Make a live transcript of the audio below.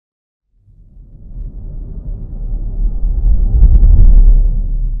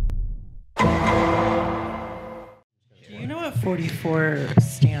44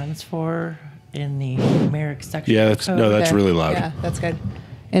 stands for in the numeric sexual code? That's really loud. Yeah, that's good.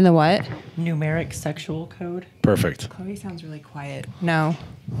 In the what? Numeric sexual code. Perfect. Chloe sounds really quiet. No.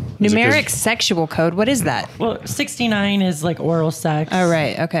 Is it Numeric 'cause- sexual code. What is that? Well, 69 is like oral sex. Oh,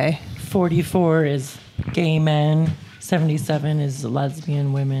 right. Okay. 44 is gay men. 77 is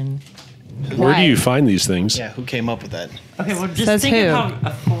lesbian women. Where do Why? you find these things? Yeah, who came up with that? Okay, well, just Says think who? of how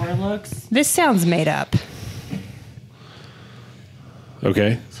a 4 looks. This sounds made up.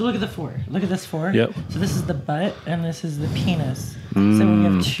 Okay. So look at the 4. Look at this 4. Yep. So this is the butt and this is the penis. So when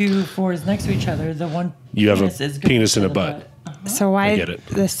you have 2 4s next to each other, the one You have a penis is good penis for and a the butt. So why I get it.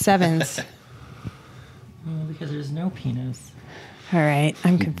 the 7s? Because there's no penis. All right.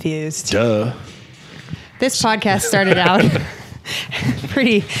 I'm confused. Duh. This podcast started out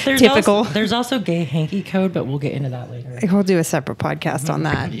pretty typical. There's also gay hanky code, but we'll get into that later. We'll do a separate podcast on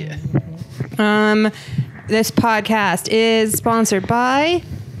that. Yeah. This podcast is sponsored by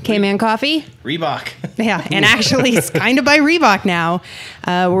K-Man Coffee. Reebok. Yeah, and actually it's kind of by Reebok now.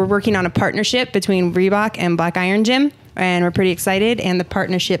 We're working on a partnership between Reebok and Black Iron Gym, and we're pretty excited. And the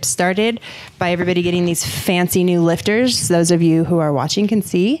partnership started by everybody getting these fancy new lifters. Those of you who are watching can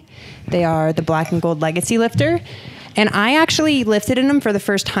see. They are the Black and Gold Legacy lifter. And I actually lifted in them for the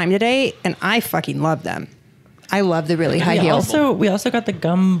first time today, and I fucking love them. I love the really high heels. We also got the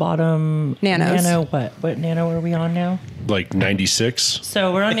gum bottom Nanos. Nano. What nano are we on now? Like 96.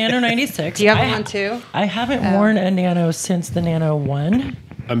 So we're on Nano 96. Do you have one too? I haven't worn a Nano since the Nano 1,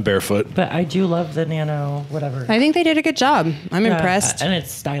 I'm barefoot. but I do love the Nano whatever. I think they did a good job. I'm Yeah, impressed. and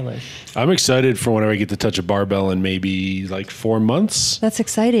it's stylish. I'm excited for whenever I get to touch a barbell in maybe like 4 months. That's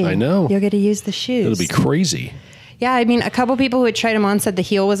exciting. I know. You'll get to use the shoes. It'll be crazy. Yeah, I mean, a couple people who had tried them on said the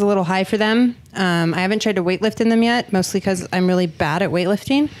heel was a little high for them. I haven't tried to weightlift in them yet, mostly because I'm really bad at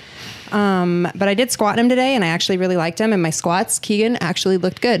weightlifting. But I did squat in them today, and I actually really liked them. And my squats, Keegan, actually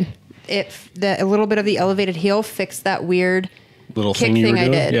looked good. A little bit of the elevated heel fixed that weird Little kick thing you thing were I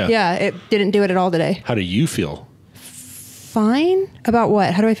doing? did. Yeah, it didn't do it at all today. How do you feel? Fine? About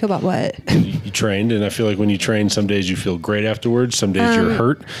what? How do I feel about what? You trained, and I feel like when you train, some days you feel great afterwards, some days you're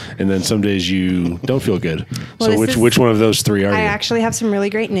hurt, and then some days you don't feel good. Well, So this is- which one of those 3 are I you? actually have some really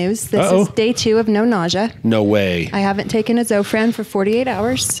great news. This Uh-oh. is day 2 of no nausea. No way. I haven't taken a Zofran for 48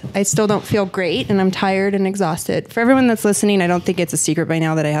 hours. I still don't feel great, and I'm tired and exhausted. For everyone that's listening, I don't think it's a secret by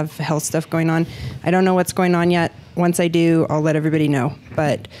now that I have health stuff going on. I don't know what's going on yet. Once I do, I'll let everybody know.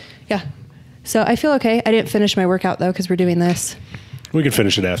 But yeah, so I feel okay. I didn't finish my workout though because we're doing this. We can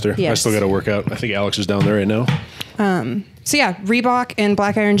finish it after. I Yes. still got to work out. I think Alex is down there right now. So yeah, Reebok and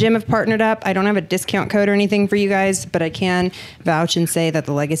Black Iron Gym have partnered up. I don't have a discount code or anything for you guys, but I can vouch and say that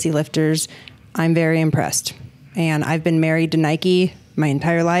the Legacy lifters, I'm very impressed. And I've been married to Nike my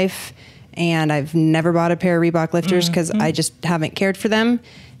entire life, and I've never bought a pair of Reebok lifters because I just haven't cared for them.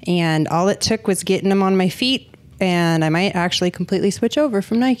 And all it took was getting them on my feet, and I might actually completely switch over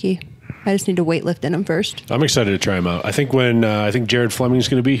from Nike. I just need to weightlift in them first. I'm excited to try them out. I think I think Jared Fleming's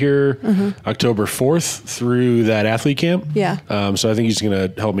going to be here October 4th through that athlete camp. Yeah. So I think he's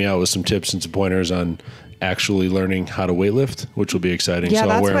going to help me out with some tips and some pointers on actually learning how to weightlift, which will be exciting. Yeah, so I'll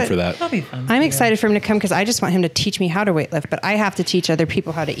that's wear him what- for that. That'll be fun. I'm excited for him to come because I just want him to teach me how to weightlift, but I have to teach other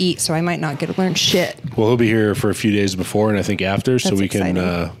people how to eat, so I might not get to learn shit. Well, he'll be here for a few days before and I think after, so That's we can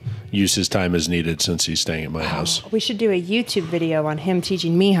exciting. use his time as needed since he's staying at my house. We should do a YouTube video on him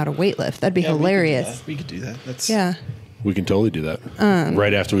teaching me how to weightlift. That'd be Yeah, hilarious. We could do that. That's Yeah. We can totally do that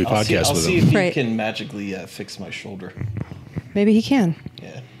right after we I'll podcast with see him. if he Right. can magically fix my shoulder. Maybe he can.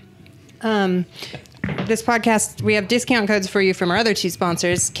 Yeah. This podcast, we have discount codes for you from our other 2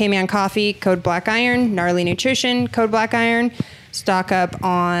 sponsors. K-Man Coffee, code Black Iron. Gnarly Nutrition, code Black Iron. Stock up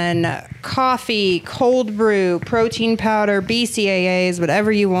on coffee, cold brew, protein powder, BCAAs,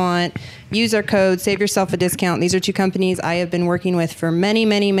 whatever you want. Use our code, save yourself a discount. These are 2 companies I have been working with for many,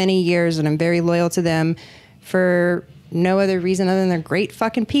 many, many years, and I'm very loyal to them for no other reason other than they're great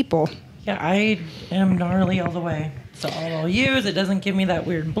fucking people. Yeah, I am gnarly all the way. So all I'll use, it doesn't give me that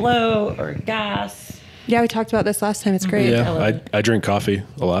weird blow or gas. Yeah, we talked about this last time. It's great. Yeah, love I drink coffee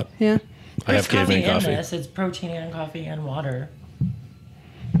a lot. Yeah. I have There's caveman in coffee. this. It's protein and coffee and water.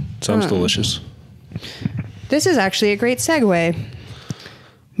 Sounds delicious. This is actually a great segue.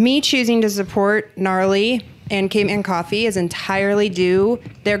 Me choosing to support Gnarly and K-Man Coffee is entirely due,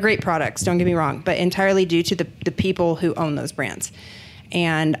 they're great products, don't get me wrong, but entirely due to the people who own those brands.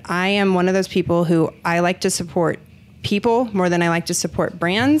 And I am one of those people who I like to support people more than I like to support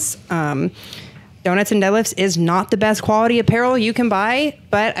brands. Donuts and Deadlifts is not the best quality apparel you can buy,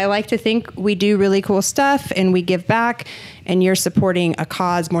 but I like to think we do really cool stuff and we give back, and you're supporting a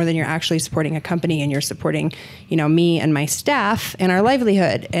cause more than you're actually supporting a company, and you're supporting, me and my staff and our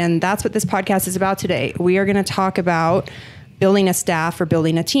livelihood. And that's what this podcast is about today. We are going to talk about building a staff or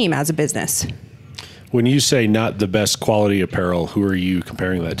building a team as a business. When you say not the best quality apparel, who are you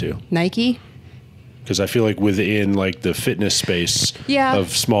comparing that to? Nike. Because I feel like within like the fitness space Yeah.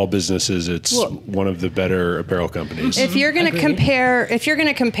 of small businesses, it's one of the better apparel companies. If you're going to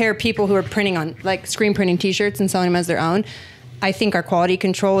compare people who are printing on like screen printing t-shirts and selling them as their own, I think our quality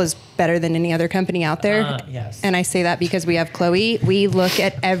control is better than any other company out there. Yes. And I say that because we have Chloe. We look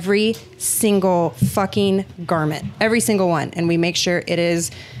at every single fucking garment, every single one, and we make sure it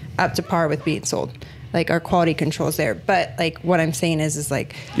is up to par with being sold. Like our quality control is there. But like what I'm saying is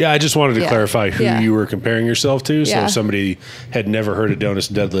like, Yeah, I just wanted to clarify who Yeah. you were comparing yourself to. So Yeah. if somebody had never heard of Donuts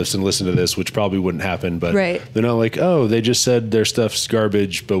and Deadlifts and listened to this, which probably wouldn't happen, but Right. they're not like, oh, they just said their stuff's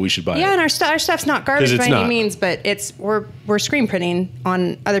garbage, but we should buy yeah, it. and our stuff's not garbage 'Cause by it's any not. means, but we're screen printing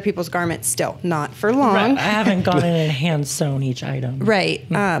on other people's garments still, not for long. Right. I haven't gone in and hand sewn each item. Right.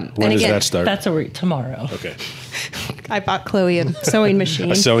 When and does again, that start? That's tomorrow. Okay. I bought Chloe a sewing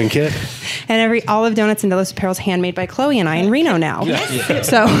machine. A sewing kit? And all of Donuts and Deadlifts apparel is handmade by Chloe and I in Reno now.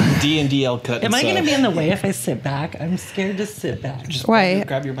 So D&DL cut. Am and I going to sew. be in the way if I sit back? I'm scared to sit back. Just Why?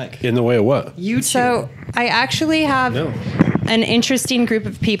 grab your mic. In the way of what? You too. So I actually have No. an interesting group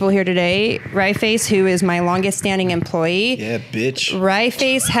of people here today. Ryeface, who is my longest standing employee. Yeah, bitch.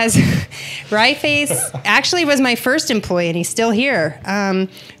 Ryeface actually was my first employee and he's still here.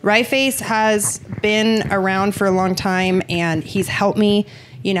 Ryeface has been around for a long time and he's helped me,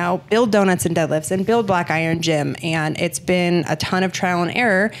 build Donuts and Deadlifts and build Black Iron Gym. And it's been a ton of trial and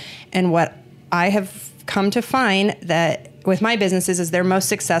error. And what I have come to find that with my businesses is they're most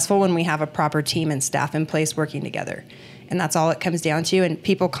successful when we have a proper team and staff in place working together. And that's all it comes down to. And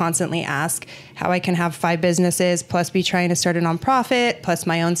people constantly ask how I can have 5 businesses, plus be trying to start a nonprofit, plus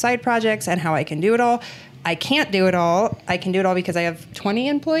my own side projects, and how I can do it all. I can't do it all. I can do it all because I have 20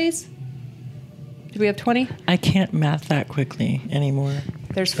 employees. Do we have 20? I can't math that quickly anymore.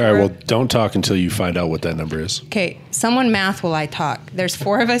 There's All 4. right, well, don't talk until you find out what that number is. Okay, someone math while I talk. There's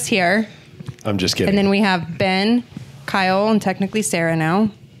 4 of us here. I'm just kidding. And then we have Ben, Kyle, and technically Sarah now.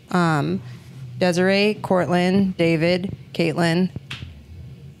 Desiree, Cortland, David, Caitlin,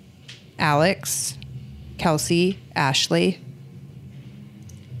 Alex, Kelsey, Ashley,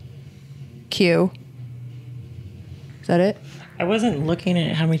 Q. Is that it? I wasn't looking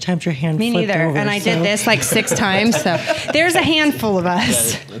at how many times your hand Me flipped neither. over, And I did so- this like 6 times. So there's a handful of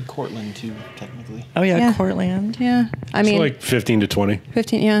us. Yeah, Cortland too, technically. Oh, yeah, Yeah. Cortland. Yeah. I So mean, like 15 to 20.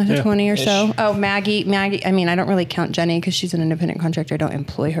 15, yeah, Yeah. 20 or so. Ish. Oh, Maggie. I mean, I don't really count Jenny because she's an independent contractor. I don't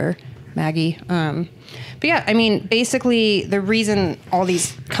employ her. Maggie. But yeah, I mean, basically the reason all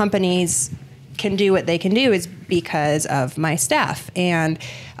these companies can do what they can do is because of my staff. And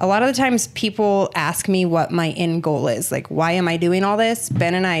a lot of the times people ask me what my end goal is. Like, why am I doing all this?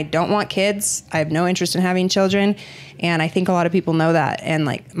 Ben and I don't want kids. I have no interest in having children. And I think a lot of people know that. And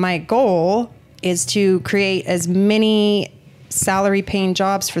like, my goal is to create as many salary paying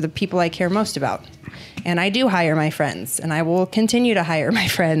jobs for the people I care most about. And I do hire my friends, and I will continue to hire my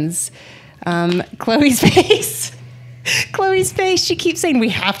friends. Chloe's face. Chloe's face. She keeps saying we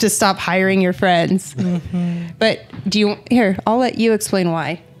have to stop hiring your friends. But I'll let you explain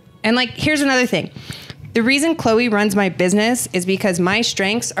why. And like, here's another thing. The reason Chloe runs my business is because my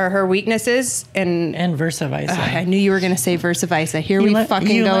strengths are her weaknesses, and And versa versa. I knew you were going to say versa versa. Here we fucking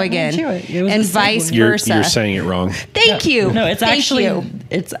you go let me again. do it. It was And a segue. vice You're versa. saying it wrong. Thank you. No, it's Thank actually you.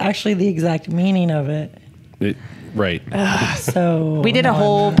 it's actually the exact meaning of it. Right. So We did a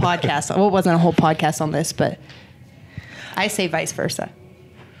whole podcast. Well, it wasn't a whole podcast on this, but I say vice versa.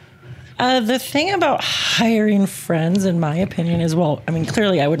 The thing about hiring friends, in my opinion, is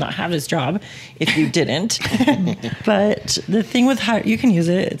clearly I would not have this job if you didn't. But the thing with you can use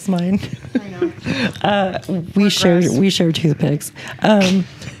it. It's mine. I know. We share toothpicks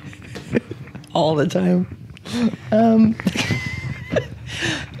all the time.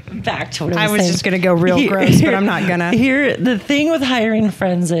 Back to what I I was was saying. just going to go real gross, but I'm not gonna. Here, the thing with hiring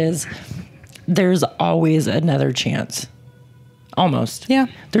friends is there's always another chance. Almost. Yeah.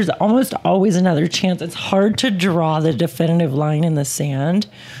 There's almost always another chance. It's hard to draw the definitive line in the sand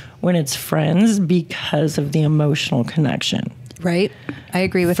when it's friends because of the emotional connection. Right. I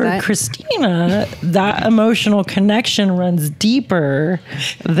agree with For that. Christina, that emotional connection runs deeper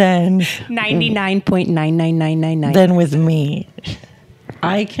than 99.99999. than with me.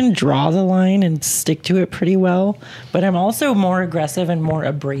 I can draw the line and stick to it pretty well, but I'm also more aggressive and more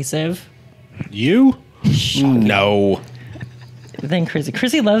abrasive You? No. Then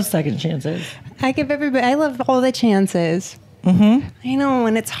Chrissy loves second chances. I give everybody. I love all the chances. Mm-hmm. I know,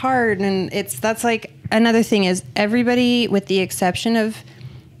 and it's hard, and that's like another thing is everybody, with the exception of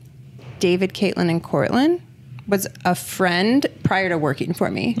David, Caitlin, and Cortland, was a friend prior to working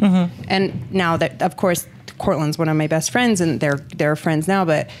for me, and now that, of course, Cortland's one of my best friends, and they're friends now,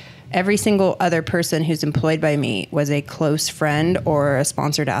 but. Every single other person who's employed by me was a close friend or a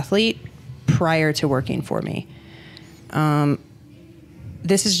sponsored athlete prior to working for me.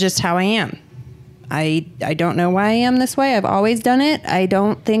 This is just how I am. I don't know why I am this way. I've always done it. I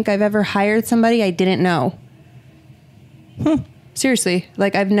don't think I've ever hired somebody I didn't know. Seriously.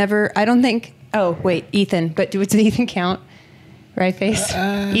 Like I don't think, oh, wait, Ethan. But did Ethan count? Right face?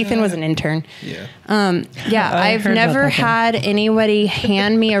 Ethan was an intern. Yeah. I've never had anybody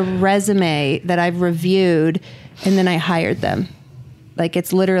hand me a resume that I've reviewed and then I hired them. Like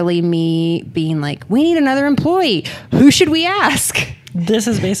it's literally me being like, we need another employee. Who should we ask? This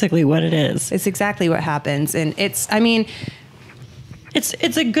is basically what it is. It's exactly what happens. And it's a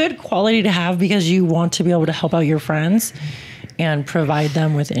good quality to have because you want to be able to help out your friends and provide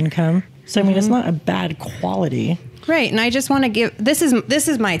them with income. So, I mean, it's not a bad quality. Right, and I just want to give this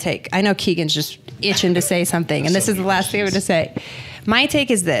is my take. I know Keegan's just itching to say something, and this is the last thing I'm going to say. My take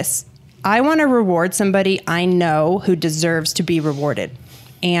is this: I want to reward somebody I know who deserves to be rewarded.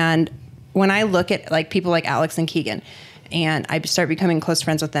 And when I look at like people like Alex and Keegan, and I start becoming close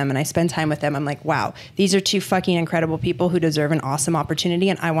friends with them, and I spend time with them, I'm like, wow, these are two fucking incredible people who deserve an awesome opportunity,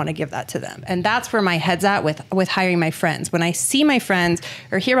 and I want to give that to them. And that's where my head's at with hiring my friends. When I see my friends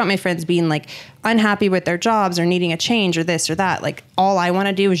or hear about my friends being like unhappy with their jobs or needing a change or this or that, like all I want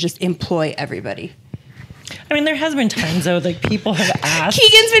to do is just employ everybody. I mean, there has been times though, like people have asked.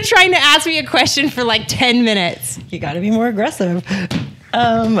 Keegan's been trying to ask me a question for like 10 minutes. You got to be more aggressive. What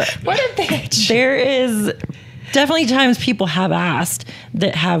a bitch. There is definitely times people have asked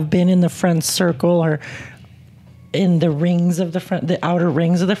that have been in the friend circle or in the rings of the outer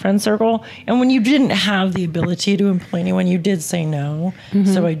rings of the friend circle. And when you didn't have the ability to employ anyone, you did say no.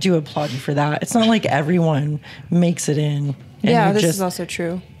 So I do applaud you for that. It's not like everyone makes it in. And This is also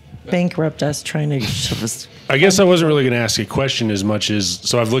true. Bankrupt us trying to just. I guess I wasn't really going to ask a question as much as,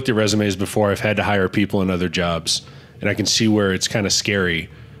 so I've looked at resumes before. I've had to hire people in other jobs, and I can see where it's kind of scary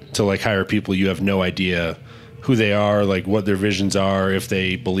to like hire people you have no idea who they are, like what their visions are, if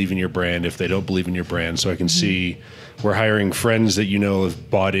they believe in your brand, if they don't believe in your brand. So I can see we're hiring friends that you know have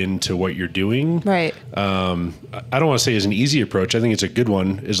bought into what you're doing. Right. I don't want to say it's an easy approach. I think it's a good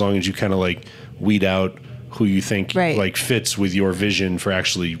one as long as you kind of like weed out who you think like fits with your vision for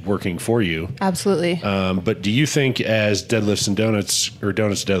actually working for you. Absolutely. But do you think as Deadlifts and Donuts, or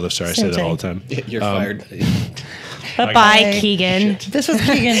Donuts and Deadlifts, sorry, I say that all the time. You're fired. Bye, Keegan. This was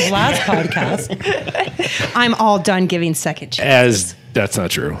Keegan's last podcast. I'm all done giving second chances. That's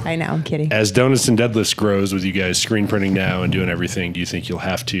not true. I know, I'm kidding. As Donuts and Deadlifts grows with you guys screen printing now and doing everything, do you think you'll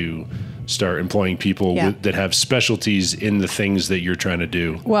have to start employing people that have specialties in the things that you're trying to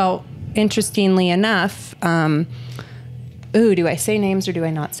do? Well, interestingly enough, do I say names or do I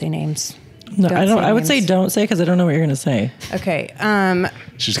not say names? No, I don't. I would say don't say because I don't know what you're going to say. Okay.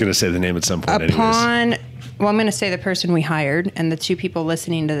 She's going to say the name at some point anyways. I'm going to say the person we hired, and the two people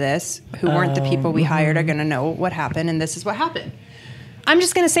listening to this who weren't the people we hired are going to know what happened, and this is what happened. I'm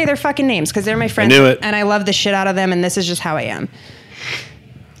just going to say their fucking names because they're my friends. I knew it. And I love the shit out of them, and this is just how I am.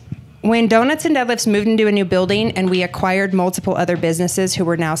 When Donuts and Deadlifts moved into a new building and we acquired multiple other businesses who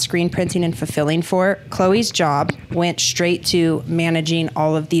we're now screen printing and fulfilling for, Chloe's job went straight to managing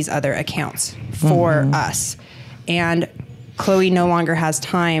all of these other accounts for us. And Chloe no longer has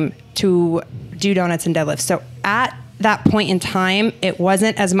time to do Donuts and Deadlifts. So at that point in time, it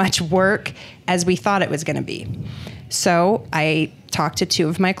wasn't as much work as we thought it was going to be. So I talked to two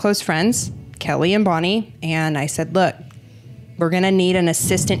of my close friends, Kelly and Bonnie, and I said, look, we're going to need an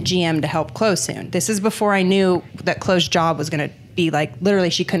assistant GM to help Chloe soon. This is before I knew that Chloe's job was going to be like, literally,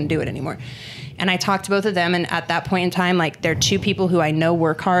 she couldn't do it anymore. And I talked to both of them. And at that point in time, like, they're two people who I know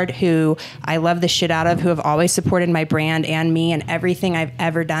work hard, who I love the shit out of, who have always supported my brand and me and everything I've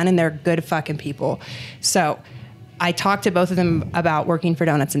ever done. And they're good fucking people. So I talked to both of them about working for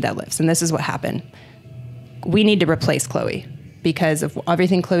Donuts and Deadlifts. And this is what happened. We need to replace Chloe because of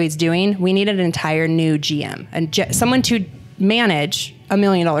everything Chloe's doing. We need an entire new GM and someone to manage $1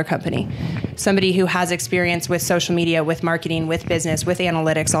 million company, somebody who has experience with social media, with marketing, with business, with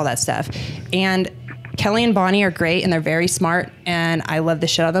analytics, all that stuff. And Kelly and Bonnie are great and they're very smart and I love the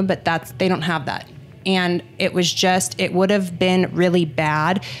shit out of them, but they don't have that. And it would have been really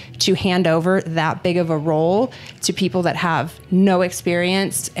bad to hand over that big of a role to people that have no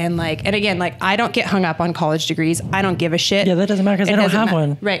experience. And again, I don't get hung up on college degrees. I don't give a shit. Yeah, that doesn't matter because It I don't doesn't have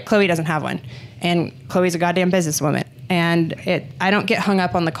one. Right. Chloe doesn't have one. And Chloe's a goddamn businesswoman. And I don't get hung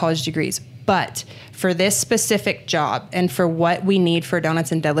up on the college degrees. But for this specific job and for what we need for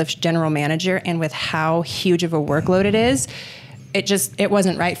Donuts and Deadlift's general manager, and with how huge of a workload it is, it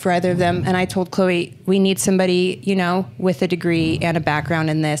wasn't right for either of them. And I told Chloe, we need somebody, with a degree and a background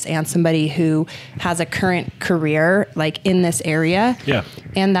in this, and somebody who has a current career in this area. Yeah.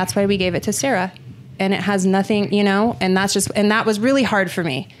 And that's why we gave it to Sarah. And it has nothing, and that was really hard for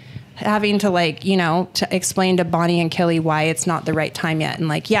me, having to to explain to Bonnie and Kelly why it's not the right time yet.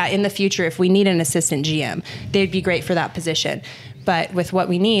 And in the future, if we need an assistant GM, they'd be great for that position. But with what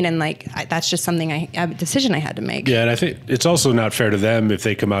we need, and that's just a decision I had to make. Yeah, and I think it's also not fair to them if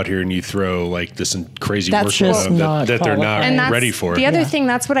they come out here and you throw this crazy That's workload just on them not that they're not qualified. And that's ready for. The other thing,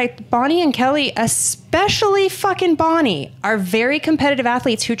 that's what Bonnie and Kelly, especially fucking Bonnie, are very competitive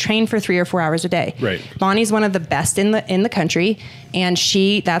athletes who train for 3 or 4 hours a day. Right. Bonnie's one of the best in the country, and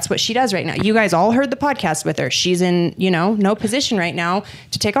that's what she does right now. You guys all heard the podcast with her. She's in, no position right now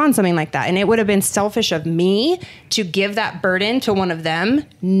to take on something like that. And it would have been selfish of me to give that burden to one of them,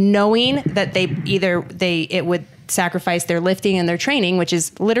 knowing that it would sacrifice their lifting and their training, which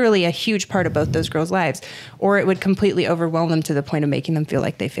is literally a huge part of both those girls' lives, or it would completely overwhelm them to the point of making them feel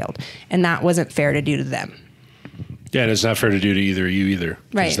like they failed. And that wasn't fair to do to them. Yeah, and it's not fair to do to either of you either.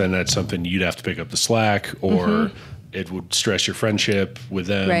 Right. Because then that's something you'd have to pick up the slack, or it would stress your friendship with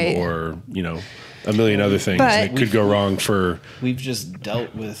them, Right. or, a million other things But- that could go wrong for... We've just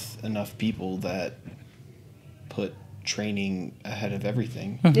dealt with enough people that put training ahead of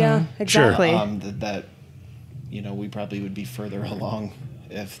everything. Yeah, exactly. That we probably would be further along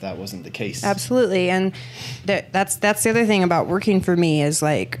if that wasn't the case. Absolutely. And that's the other thing about working for me is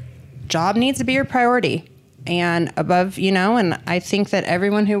job needs to be your priority. And above, and I think that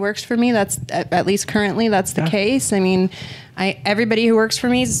everyone who works for me, that's at least currently, that's the case. I mean, everybody who works for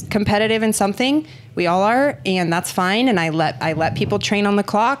me is competitive in something. We all are, and that's fine. And I let people train on the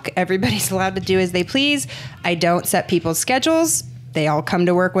clock. Everybody's allowed to do as they please. I don't set people's schedules. They all come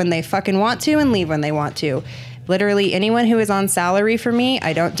to work when they fucking want to and leave when they want to. Literally anyone who is on salary for me,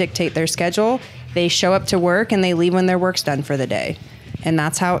 I don't dictate their schedule. They show up to work and they leave when their work's done for the day. And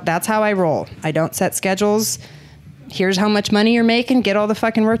that's how I roll. I don't set schedules. Here's how much money you're making. Get all the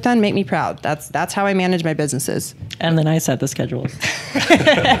fucking work done. Make me proud. That's how I manage my businesses. And then I set the schedules.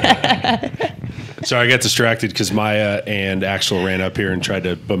 Sorry, I got distracted because Maya and Axel ran up here and tried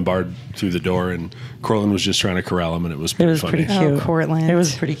to bombard through the door, and Cortland was just trying to corral him, and it was It was funny. pretty cute. Oh, Cortland. It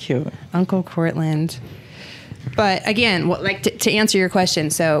was pretty cute. Uncle Cortland. But again, to answer your question,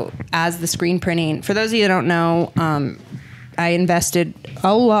 so as the screen printing, for those of you that don't know, I invested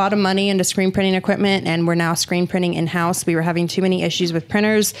a lot of money into screen printing equipment, and we're now screen printing in-house. We were having too many issues with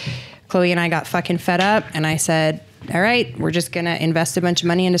printers. Chloe and I got fucking fed up, and I said, all right, we're just going to invest a bunch of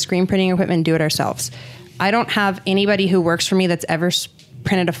money into screen printing equipment and do it ourselves. I don't have anybody who works for me that's ever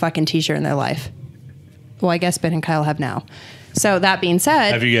printed a fucking t-shirt in their life. Well, I guess Ben and Kyle have now. So that being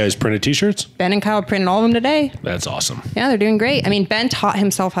said, Have you guys printed t-shirts? Ben and Kyle printed all of them today. That's awesome. Yeah, they're doing great. I mean, Ben taught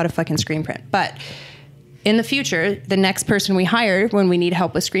himself how to fucking screen print. But in the future, the next person we hire when we need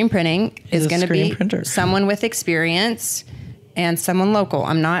help with screen printing is a going to screen be printer. someone with experience and someone local.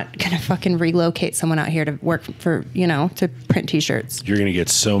 I'm not going to fucking relocate someone out here to work for, to print t-shirts. You're going to get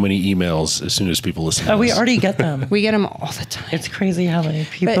so many emails as soon as people listen to Oh, we this. already get them. We get them all the time. It's crazy how many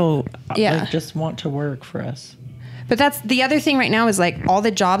people yeah. just want to work for us. But that's the other thing right now is all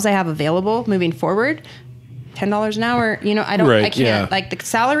the jobs I have available moving forward, $10 an hour, I can't, yeah. the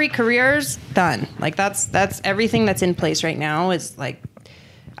salary careers done. That's everything that's in place right now is I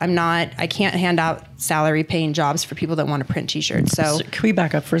can't hand out salary paying jobs for people that want to print t-shirts. So Can we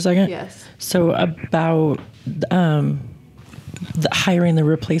back up for a second? Yes. So about hiring the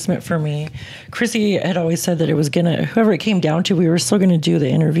replacement for me, Chrissy had always said that it was whoever it came down to, we were still gonna do the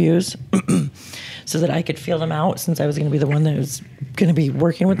interviews so that I could feel them out, since I was gonna be the one that was gonna be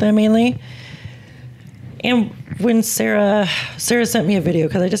working with them mainly. And when Sarah sent me a video,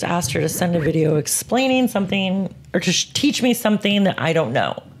 because I just asked her to send a video explaining something or to teach me something that I don't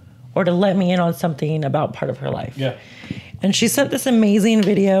know, or to let me in on something about part of her life. Yeah. And she sent this amazing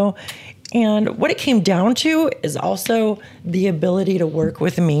video. And what it came down to is also the ability to work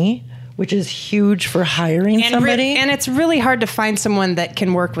with me, which is huge for hiring somebody. and it's really hard to find someone that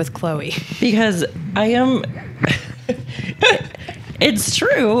can work with Chloe. Because I am... It's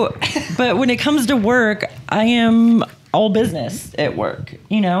true, but when it comes to work, I am all business at work,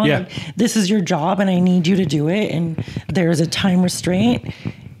 you know? Yeah. Like, this is your job and I need you to do it. And there's a time restraint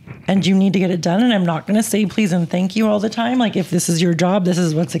and you need to get it done. And I'm not going to say please and thank you all the time. Like, if this is your job, this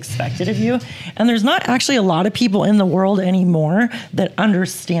is what's expected of you. And there's not actually a lot of people in the world anymore that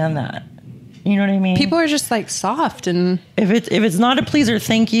understand that. You know what I mean? People are just like soft, and If it's not a please or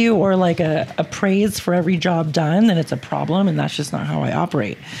thank you or like a praise for every job done, then it's a problem, and that's just not how I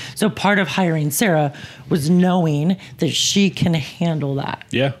operate. So part of hiring Sarah was knowing that she can handle that.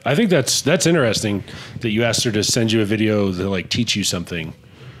 Yeah, I think that's interesting that you asked her to send you a video to like teach you something.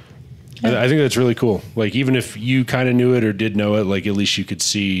 I think that's really cool. Like, even if you kind of knew it or did know it, like at least you could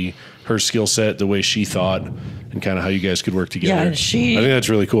see her skill set, the way she thought, and kind of how you guys could work together. Yeah, I think that's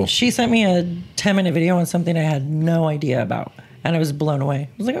really cool. She sent me a 10-minute video on something I had no idea about, and I was blown away.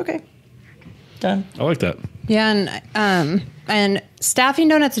 I was like, okay, done. I like that. yeah, and staffing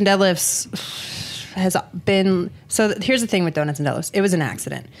donuts and deadlifts has been. So here's the thing with donuts and deadlifts. It was an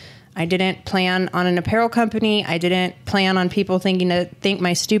accident. I didn't plan on an apparel company. I didn't plan on people think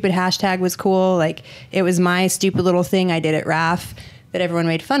my stupid hashtag was cool. Like, it was my stupid little thing I did at RAF that everyone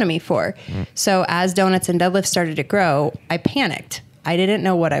made fun of me for. So as donuts and deadlifts started to grow, I panicked. I didn't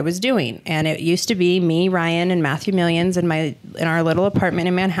know what I was doing. And it used to be me, Ryan, and Matthew Millions in our little apartment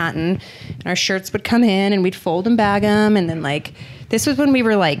in Manhattan. And our shirts would come in and we'd fold and bag them. And then this was when we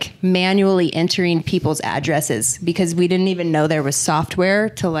were manually entering people's addresses because we didn't even know there was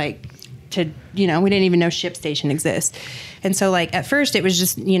software we didn't even know ShipStation exists. And so at first it was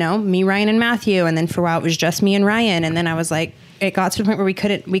just, me, Ryan, and Matthew. And then for a while it was just me and Ryan. And then I was it got to the point where we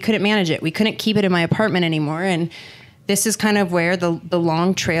couldn't manage it. We couldn't keep it in my apartment anymore. And this is kind of where the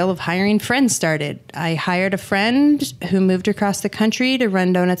long trail of hiring friends started. I hired a friend who moved across the country to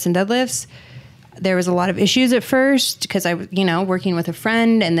run donuts and deadlifts. There was a lot of issues at first because I was, working with a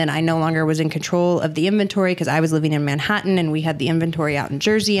friend, and then I no longer was in control of the inventory because I was living in Manhattan and we had the inventory out in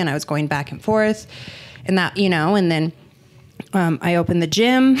Jersey and I was going back and forth and that, and then I opened the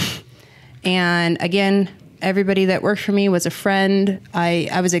gym, and again, everybody that worked for me was a friend.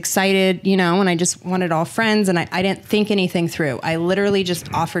 I was excited, and I just wanted all friends, and I didn't think anything through. I literally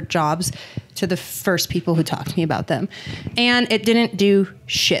just offered jobs to the first people who talked to me about them. And it didn't do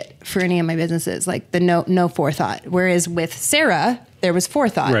shit for any of my businesses, no forethought. Whereas with Sarah, there was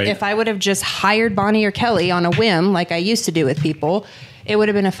forethought. Right. If I would have just hired Bonnie or Kelly on a whim, like I used to do with people, it would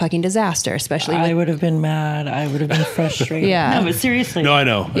have been a fucking disaster, especially I would have been mad. I would have been frustrated. Yeah. No, but seriously. No, I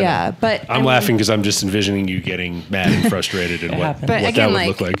know. Yeah, but I'm laughing because I'm just envisioning you getting mad and frustrated and what happens. But that again, would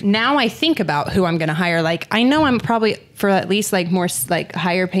look like. now I think about who I'm going to hire. I know I'm probably for at least more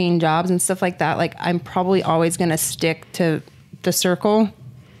higher paying jobs and stuff like that. I'm probably always going to stick to the circle.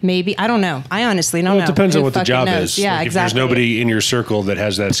 Maybe. I don't know. I honestly don't know. It depends on Who what the fucking job knows? is. Yeah, If exactly. there's nobody in your circle that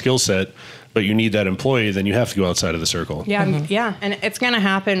has that skill set, but you need that employee, then you have to go outside of the circle. Yeah, yeah. And it's going to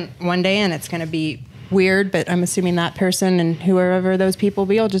happen one day, and it's going to be weird, but I'm assuming that person and whoever those people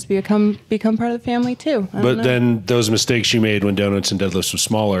be will just become part of the family too. I don't But know. then those mistakes you made when donuts and deadlifts was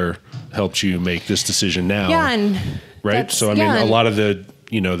smaller helped you make this decision now. Yeah, and right? that's- So, I mean, yeah, a and- lot of the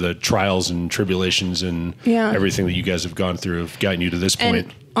trials and tribulations and Yeah. everything that you guys have gone through have gotten you to this point.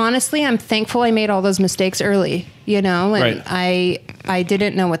 And honestly, I'm thankful I made all those mistakes early, and Right. I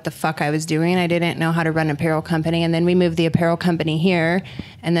didn't know what the fuck I was doing. I didn't know how to run an apparel company. And then we moved the apparel company here.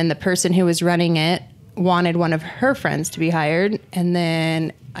 And then the person who was running it wanted one of her friends to be hired. And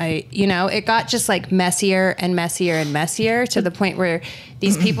then it got just messier and messier and messier to the point where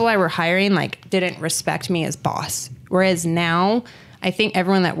these people I were hiring didn't respect me as boss. Whereas now I think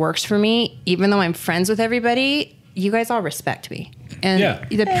everyone that works for me, even though I'm friends with everybody, you guys all respect me. And Yeah.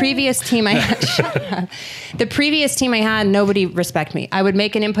 the previous team I had, shut up. The previous team I had, nobody respect me. I would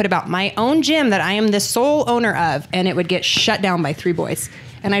make an input about my own gym that I am the sole owner of, and it would get shut down by 3 boys.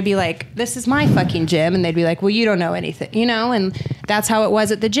 And I'd be like, this is my fucking gym. And they'd be like, well, you don't know anything, and that's how it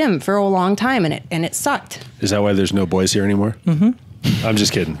was at the gym for a long time. And it sucked. Is that why there's no boys here anymore? Mm-hmm. I'm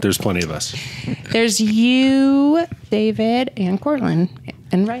just kidding. There's plenty of us. There's you, David, and Cortland,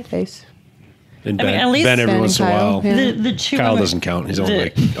 and Right Face. And I mean, Ben, at least Ben every Ben once in a and Kyle, while. yeah. The two Kyle women- doesn't count. He's only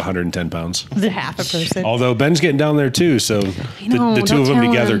 110 pounds. It's half a person. Although Ben's getting down there too, so know, the two don't of them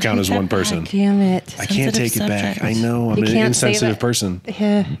tell together him. count as Take one that person. back, damn it. I can't take Sensitive it back. subject. I know. I'm You an can't say insensitive that. person.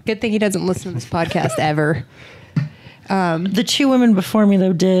 Yeah, good thing he doesn't listen to this podcast ever. The two women before me,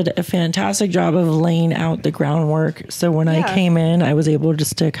 though, did a fantastic job of laying out the groundwork. So when I Yeah. came in, I was able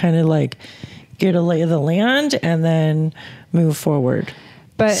just to kind of get a lay of the land and then move forward.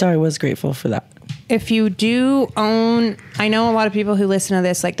 But- so I was grateful for that. if you do own, I know a lot of people who listen to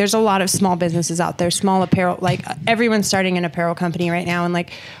this, like there's a lot of small businesses out there, small apparel, like everyone's starting an apparel company right now. And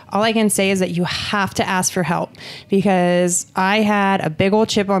like, all I can say is that you have to ask for help, because I had a big old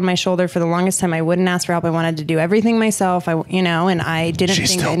chip on my shoulder for the longest time. I wouldn't ask for help. I wanted to do everything myself. And I didn't She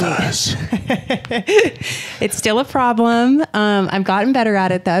think still does. It's still a problem. I've gotten better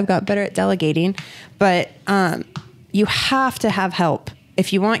at it though. I've got better at delegating, but you have to have help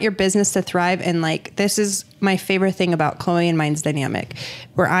if you want your business to thrive. And like, this is my favorite thing about Chloe and mine's dynamic.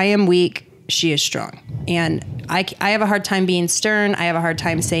 Where I am weak, she is strong. And I have a hard time being stern. I have a hard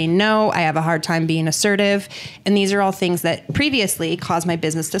time saying no. I have a hard time being assertive. And these are all things that previously caused my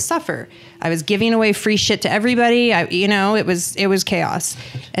business to suffer. I was giving away free shit to everybody. It was chaos.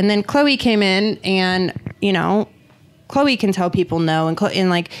 And then Chloe came in, and, Chloe can tell people no. And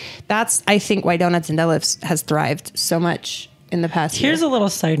like, that's, I think, why Donuts and Deadlifts has thrived so much in the past year. Here's a little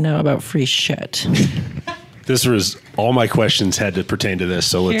side note about free shit. This was all my questions had to pertain to this.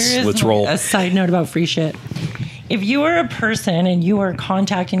 So let's roll. A side note about free shit. If you are a person and you are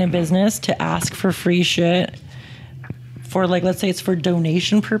contacting a business to ask for free shit for, like, let's say it's for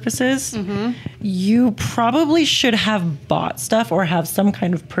donation purposes, you probably should have bought stuff or have some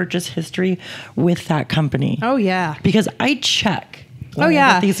kind of purchase history with that company. Oh yeah. Because I check. when Oh, I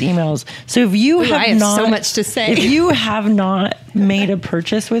yeah. get these emails. So if you Ooh, I have not, so much to say. If you have not made a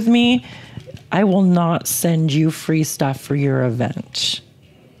purchase with me, I will not send you free stuff for your event.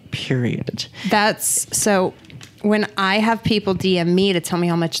 Period. That's so. When I have people DM me to tell me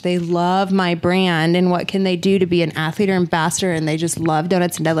how much they love my brand and what can they do to be an athlete or ambassador, and they just love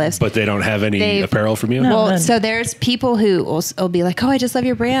Donuts and Deadlifts. But they don't have any apparel from you? No. Well, then- so there's people who will be like, "Oh, I just love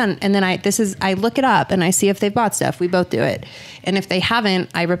your brand," and then I look it up and I see if they've bought stuff. We both do it, and if they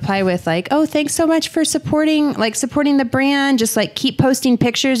haven't, I reply with like, "Oh, thanks so much for supporting the brand. Just like keep posting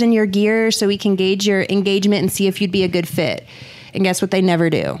pictures in your gear so we can gauge your engagement and see if you'd be a good fit." And guess what? They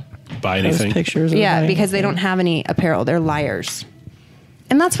never do. Buy Those anything? pictures. of Yeah, my- because they don't have any apparel. They're liars.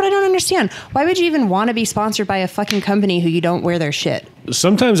 And that's what I don't understand. Why would you even want to be sponsored by a fucking company who you don't wear their shit?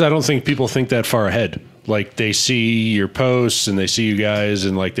 Sometimes I don't think people think that far ahead. Like they see your posts and they see you guys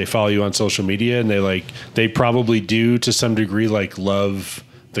and like they follow you on social media and they probably do to some degree like love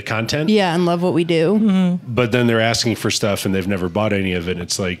the content. Yeah, and love what we do. But then they're asking for stuff and they've never bought any of it.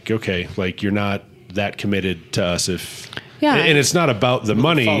 It's like, okay, like you're not that committed to us if Yeah. and it's not about the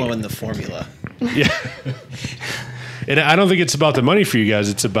money. Following the formula. Yeah. And I don't think it's about the money for you guys.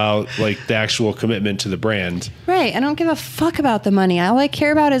 It's about like the actual commitment to the brand. Right. I don't give a fuck about the money. All I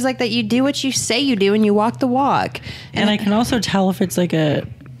care about is like that you do what you say you do and you walk the walk. And I can also tell if it's like a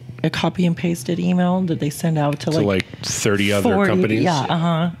copy and pasted email that they send out to To like 30 other 40 companies.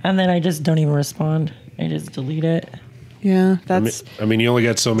 Yeah, and then I just don't even respond. I just delete it. Yeah, that's I mean, you only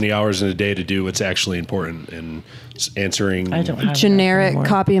got so many hours in a day to do what's actually important, and answering. I don't have generic that anymore.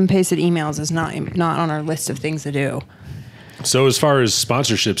 copy and pasted emails is not on our list of things to do. So, as far as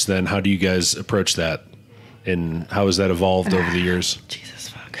sponsorships, then, how do you guys approach that, and how has that evolved over the years? Jesus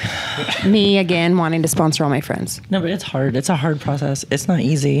fuck. Me again wanting to sponsor all my friends. No, but it's hard. It's a hard process. It's not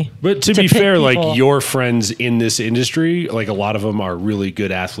easy. But to To be pick fair, people. like your friends in this industry, like a lot of them are really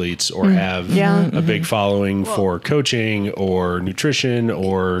good athletes or have Yeah. a big following for coaching or nutrition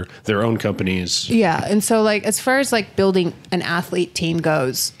or their own companies. Yeah, and so like as far as like building an athlete team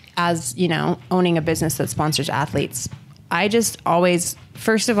goes, as owning a business that sponsors athletes, I just always,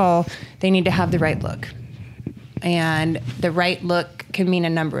 first of all, they need to have the right look. And the right look can mean a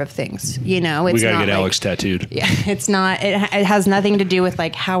number of things. It's We got to not get like- Alex tattooed. Yeah, it's not. It has nothing to do with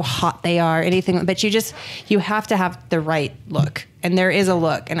like how hot they are, anything. But you have to have the right look, and there is a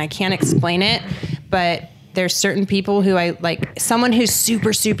look, and I can't explain it, but there's certain people who I like. Someone who's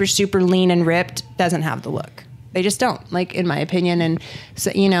super, super, super lean and ripped doesn't have the look. They just don't, like, in my opinion. And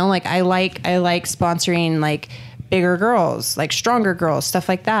so like I like sponsoring like bigger girls, like stronger girls, stuff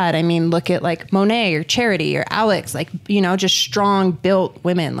like that. I mean, look at like Monet or Charity or Alex, like, just strong built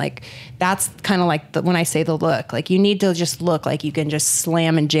women. Like that's kind of like when I say the look, like you need to just look like you can just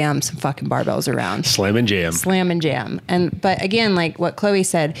slam and jam some fucking barbells around. Slam and jam. Slam and jam. But again, like what Chloe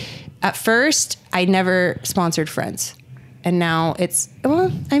said, at first I never sponsored friends. And now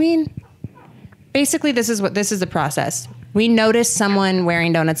basically this is the process. We notice someone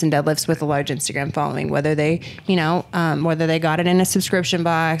wearing Donuts and Deadlifts with a large Instagram following, whether they, whether they got it in a subscription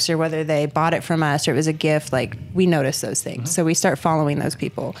box or whether they bought it from us or it was a gift. Like we notice those things, so we start following those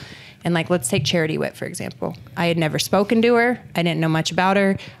people. And like, let's take Charity Witt for example. I had never spoken to her. I didn't know much about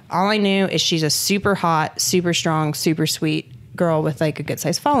her. All I knew is she's a super hot, super strong, super sweet girl with like a good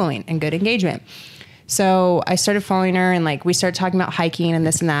sized following and good engagement. So I started following her, and like we started talking about hiking and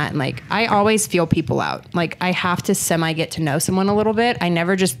this and that. And like I always feel people out. Like I have to semi get to know someone a little bit. I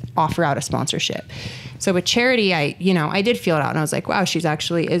never just offer out a sponsorship. So with Charity, I did feel it out, and I was like, wow, she's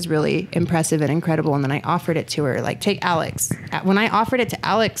actually is really impressive and incredible. And then I offered it to her. Like, take Alex. When I offered it to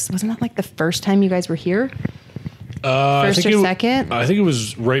Alex, wasn't that like the first time you guys were here? First or second? I think it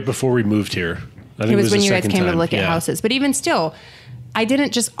was right before we moved here. I think It was when the you guys second came to time. look at Yeah. houses. But even still, I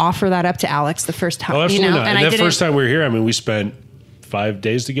didn't just offer that up to Alex the first time. Oh, absolutely not. And And I that didn't. first time we were here, I mean, we spent 5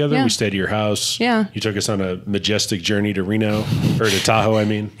 days together. Yeah. We stayed at your house. Yeah. You took us on a majestic journey to Reno, or to Tahoe, I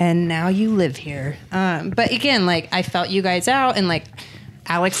mean. And now you live here. But again, like I felt you guys out, and like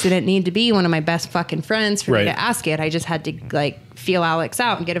Alex didn't need to be one of my best fucking friends for me Right. to ask it. I just had to like feel Alex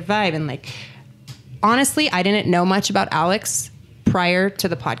out and get a vibe. And like honestly, I didn't know much about Alex prior to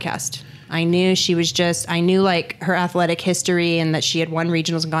the podcast. I knew she was I knew like her athletic history and that she had won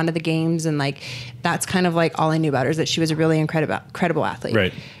regionals and gone to the games. And like, that's kind of like all I knew about her, is that she was a really incredible athlete.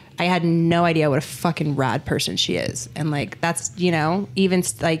 Right. I had no idea what a fucking rad person she is. And like, that's, even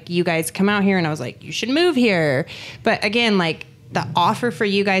like you guys come out here and I was like, you should move here. But again, like the offer for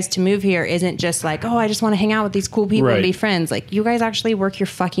you guys to move here isn't just like, oh, I just want to hang out with these cool people and Right. be friends. Like you guys actually work your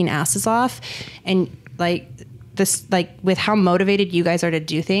fucking asses off. And like, this, like with how motivated you guys are to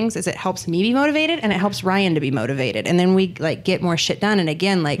do things, is it helps me be motivated and it helps Ryan to be motivated, and then we like get more shit done. And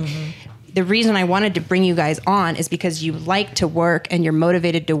again, like the reason I wanted to bring you guys on is because you like to work and you're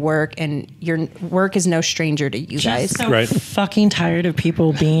motivated to work, and your work is no stranger to you guys. Just so Right. fucking tired of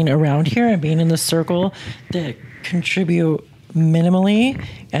people being around here and being in the circle that contribute minimally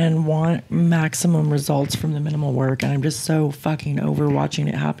and want maximum results from the minimal work. And I'm just so fucking over watching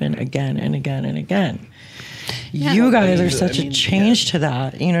it happen again and again and again. You guys are such a change to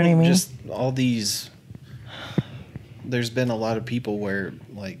that. You know what I mean? Just all these. There's been a lot of people where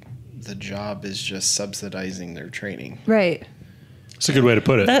like the job is just subsidizing their training. Right. It's a good way to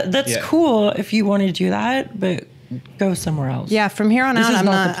put it. That's Yeah. cool if you want to do that, but go somewhere else. Yeah, from here on This out, is I'm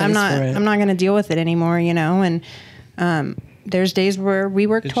not the not. place for it. I'm not going to deal with it anymore. And there's days where we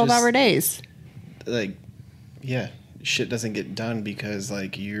work It's 12-hour just- days. Like, yeah, shit doesn't get done because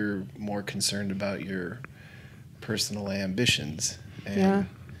like you're more concerned about your personal ambitions. And Yeah.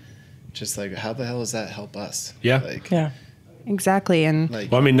 just like, how the hell does that help us? Yeah. Like, Yeah. Exactly. And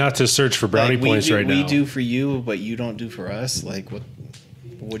like, Well, I mean, not to search for brownie like, points right now. We do for you, but you don't do for us. Like,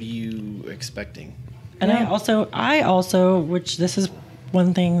 what are you expecting? And I also, which this is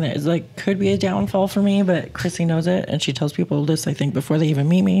one thing that is like could be a downfall for me, but Chrissy knows it, and she tells people this, I think, before they even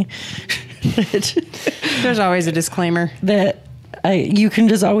meet me. there's always a disclaimer. that you can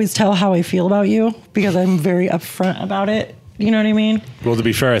just always tell how I feel about you because I'm very upfront about it. You know what I mean? Well, to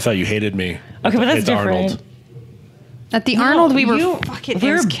be fair, I thought you hated me. Okay, but that's At Arnold. different. At the Arnold, we were you- fucking. we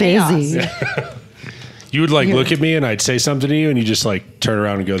it were was chaos. busy. You would like look at me and I'd say something to you and you just like turn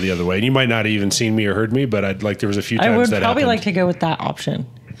around and go the other way. And you might not have even seen me or heard me, but I'd like there was a few times I would that probably happened. like to go with that option.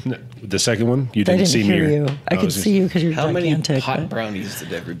 The second one, you I didn't didn't see me. hear or- you. I Oh, could was just- see you because you're How many gigantic. hot but- brownies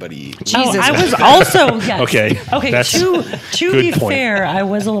did everybody eat? Jesus. I was also yes. Okay, Okay. that's To good be point. fair, I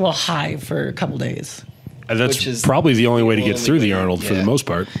was a little high for a couple days. And that's Which is probably the only way to the get only through the way- Arnold for the yeah. most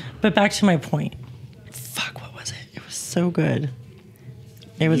part. But back to my point. Fuck, what was it? It was so good.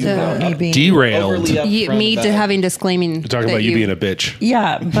 It was You about were me being Derailed. Overly We're upfront Me to about- having disclaiming. talking that about you being a bitch.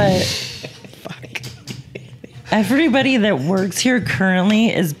 Yeah, but everybody that works here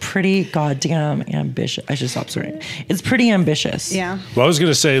currently is pretty goddamn ambitious. I should stop swearing. It's pretty ambitious. Yeah. Well, I was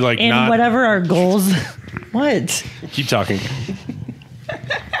gonna say like And not. whatever our goals, what? Keep talking.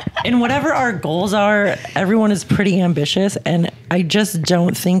 And whatever our goals are, everyone is pretty ambitious. And I just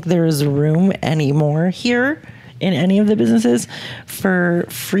don't think there is room anymore here in any of the businesses for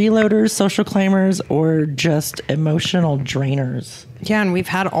freeloaders, social climbers, or just emotional drainers. Yeah, and we've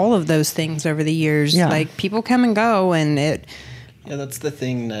had all of those things over the years. Yeah. Like people come and go, and it. Yeah, that's the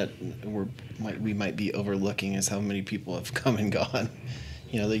thing that we might be overlooking is how many people have come and gone.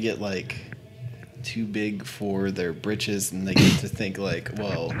 You know, they get like too big for their britches, and they get to think like,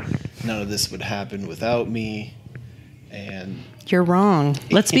 well, none of this would happen without me. And You're wrong.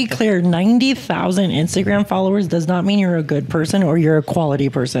 Let's be clear, 90,000 Instagram followers does not mean you're a good person or you're a quality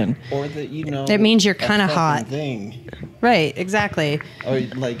person. or that It means you're a kinda fucking hot. Thing. Right. Exactly. Or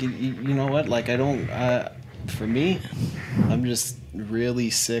like you know what? Like I don't. For me, I'm just really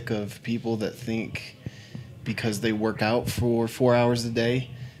sick of people that think because they work out for 4 hours a day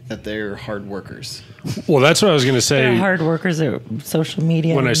that they're hard workers. Well, that's what I was gonna say. They're hard workers at social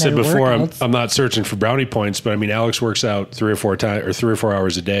media. When I and said their before, workouts. I'm not searching for brownie points, but I mean, Alex works out 3 or 4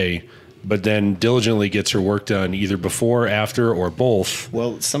 hours a day. but then diligently gets her work done either before, after, or both.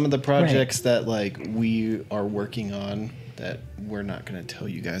 Well, some of the projects that like we are working on that we're not going to tell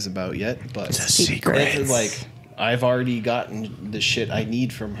you guys about yet, but It's a secret. it's like I've already gotten the shit I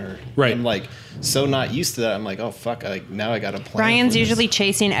need from her. Right. I'm like so not used to that. I'm like, oh fuck, like now I got to plan. Ryan's for this. usually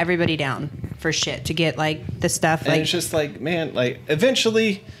chasing everybody down for shit to get like the stuff. And Like it's just like, man, like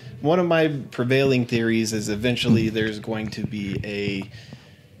eventually, one of my prevailing theories is eventually there's going to be a,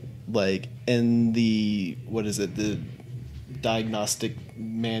 like, in the, what is it, the diagnostic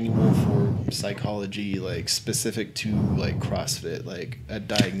manual for psychology, like specific to like CrossFit, like a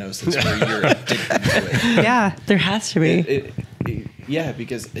diagnosis where you're addicted to it. yeah, There has to be. Yeah,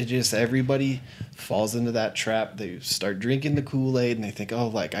 because it just everybody falls into that trap. They start drinking the Kool-Aid and they think, oh,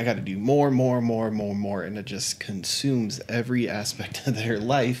 like I got to do more, and it just consumes every aspect of their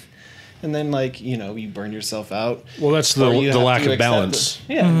life. And then, like, you know, you burn yourself out. Well, that's Or you the have lack to of accept balance.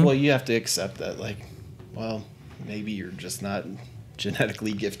 that- yeah, well, you have to accept that, like, well, maybe you're just not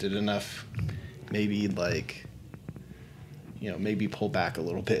genetically gifted enough. Maybe, like, you know, maybe pull back a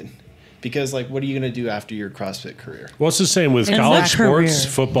little bit. Because, like, what are you going to do after your CrossFit career? Well, it's the same with It's college that sports,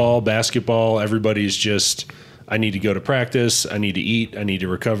 career. football, basketball. Everybody's just, I need to go to practice, I need to eat, I need to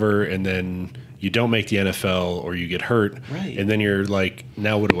recover, and then you don't make the NFL or you get hurt. Right. And then you're like,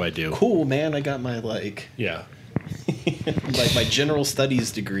 now what do I do? Cool, man. I got my, like, Yeah. like my general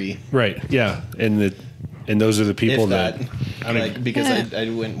studies degree. Right. Yeah. And those are the people If that, I mean, like, because Yeah. I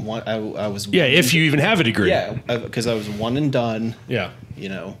went one, I was. yeah, if you even have a degree. Yeah, because I was one and done. Yeah. You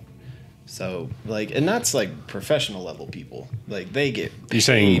know, so like, and that's like professional level people. Like they get. You're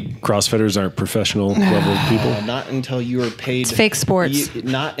saying CrossFitters aren't professional level people? Not until you are paid. It's fake sports.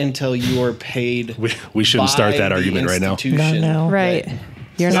 Not until you are paid. We shouldn't start by that the argument right now. institution. No, no. right.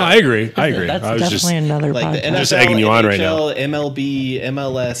 You're No, not. I agree. I agree. That's I was definitely just another Like the podcast. NFL, Just egging you on right now. NHL, MLB,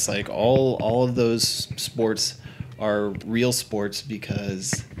 MLS, like all of those sports are real sports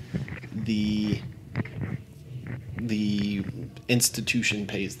because the institution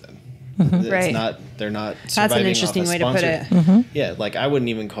pays them. It's Right. not. They're not. That's an surviving interesting off a way to put sponsor. it. Yeah, like I wouldn't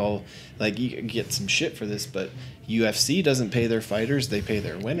even call, like, you could get some shit for this, but UFC doesn't pay their fighters; they pay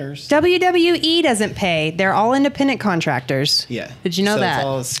their winners. WWE doesn't pay. They're all independent contractors. Yeah. Did you know so that? It's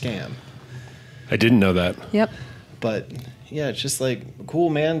all a scam. I didn't know that. Yep. But yeah, it's just like, cool,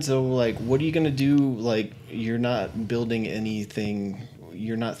 man. So like, what are you gonna do? Like, you're not building anything.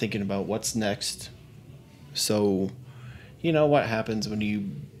 You're not thinking about what's next. So, you know what happens when you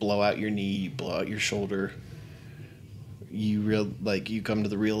blow out your knee, you blow out your shoulder. You come to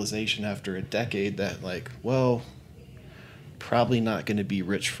the realization after a decade that, like, well, probably not going to be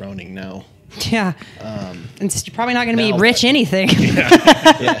Rich Froning now. Yeah. It's probably not going to be now rich what? anything.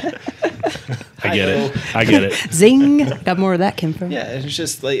 Yeah. I get it. I get it. Zing. Got more of that, Kim. From. Yeah, it's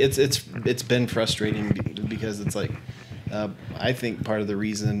just like it's been frustrating because it's like I think part of the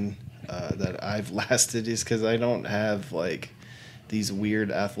reason that I've lasted is because I don't have like these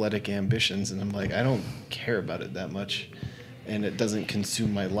weird athletic ambitions, and I'm like, I don't care about it that much, and it doesn't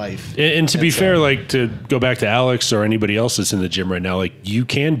consume my life. And to be so- fair, like to go back to Alex or anybody else that's in the gym right now, like you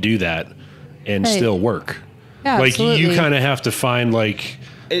can do that and Right. still work. Yeah, like absolutely. you kind of have to find like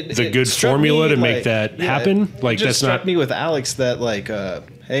the good struck formula me, to make like, that yeah, happen. it Like just that's struck not me with Alex that like,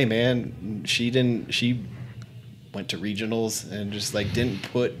 hey man, she went to regionals and just like didn't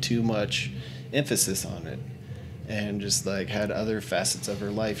put too much emphasis on it, and just like had other facets of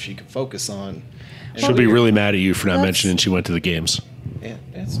her life she could focus on. And she'll be really mad at you for not That's- mentioning she went to the games. Yeah,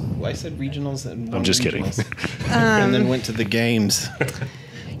 I said regionals and I'm won just kidding. regionals. And then went to the games.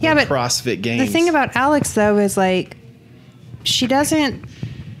 Yeah, but CrossFit games. the thing about Alex though is like she doesn't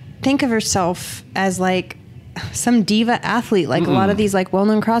think of herself as like some diva athlete like a lot of these like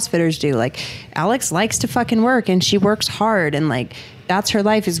well-known CrossFitters do. Like Alex likes to fucking work and she works hard and like that's her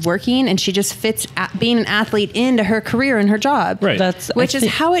life is working, and she just fits being an athlete into her career and her job. Right. Which I is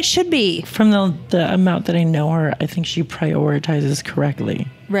think how it should be. from the amount that I know her, I think she prioritizes correctly,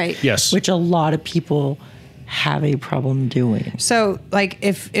 Right. Yes. which a lot of people have a problem doing. So, like,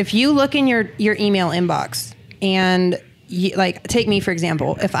 if you look in your email inbox and you, like, take me for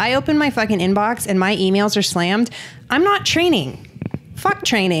example, if I open my fucking inbox and my emails are slammed, I'm not training. Fuck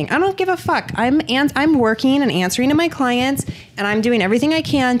training. I don't give a fuck. I'm working and answering to my clients, and I'm doing everything I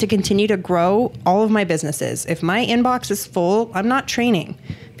can to continue to grow all of my businesses. If my inbox is full, I'm not training.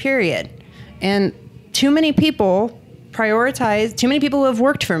 Period. And too many people who have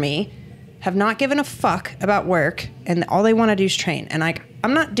worked for me have not given a fuck about work, and all they want to do is train. And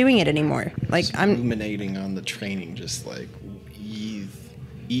I'm not doing it anymore. Like I'm ruminating on the training, just like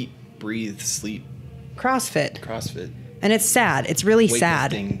eat, breathe, sleep, CrossFit, CrossFit, and it's sad. It's really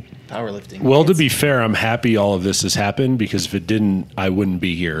sad. weightlifting, powerlifting. Well, to be fair, I'm happy all of this has happened because if it didn't, I wouldn't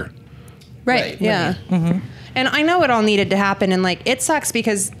be here. Right. Yeah. And I know it all needed to happen, and like it sucks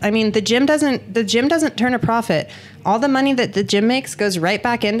because I mean the gym doesn't turn a profit. All the money that the gym makes goes right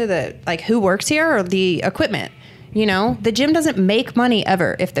back into the like who works here or the equipment. You know, the gym doesn't make money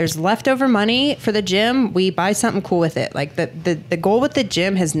ever. If there's leftover money for the gym, we buy something cool with it. Like the goal with the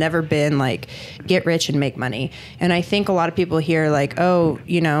gym has never been like get rich and make money. And I think a lot of people hear like, oh,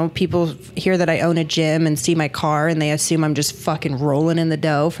 you know, people hear that I own a gym and see my car and they assume I'm just fucking rolling in the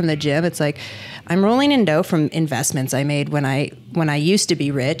dough from the gym. It's like I'm rolling in dough from investments I made when I used to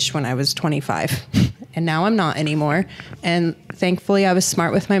be rich when I was 25. And now I'm not anymore. And thankfully I was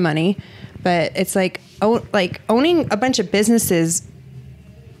smart with my money. But it's like owning a bunch of businesses,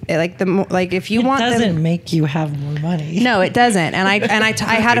 like if you want them, doesn't make you have more money. No, it doesn't. And I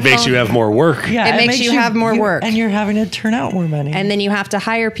had It makes you have more work. Yeah, it makes you have more work, and you're having to turn out more money. and then you have to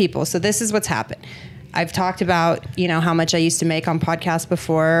hire people. So this is what's happened. I've talked about how much I used to make on podcasts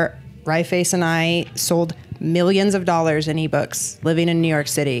before. Ryeface and I sold millions of dollars in ebooks living in New York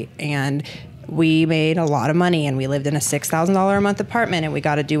City, and we made a lot of money, and we lived in a $6,000 a month apartment, and we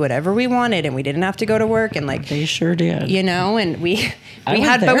got to do whatever we wanted, and we didn't have to go to work, and like they sure did. And we was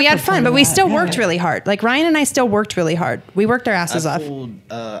had fun, but we still that, worked yeah. really hard. Like Ryan and I still worked really hard. We worked our asses off.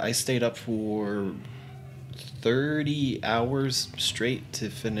 I stayed up for 30 hours straight to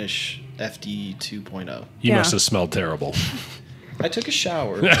finish FD 2.0. You Yeah. must have smelled terrible. I took a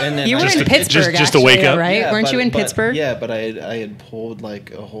shower. And then You were I in took- Pittsburgh, just to wake actually, up? right? Yeah, Weren't you in but- Pittsburgh? Yeah, but I had pulled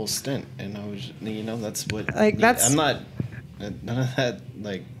like a whole stint, and I was, that's what. Like, that's- I'm not. None of that.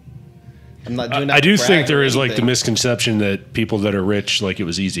 Like, I'm not doing that. I to do brag think or there is like the anything. misconception that people that are rich, like it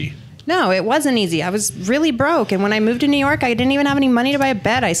was easy. No, it wasn't easy. I was really broke, and when I moved to New York, I didn't even have any money to buy a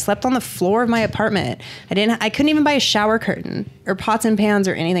bed. I slept on the floor of my apartment. I couldn't even buy a shower curtain or pots and pans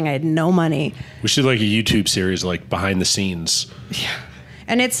or anything. I had no money. We should like a YouTube series like behind the scenes.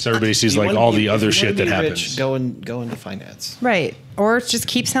 And it's So everybody sees You like wanna all be- the if other you shit wanna that be happens. rich, go into finance. right. Or just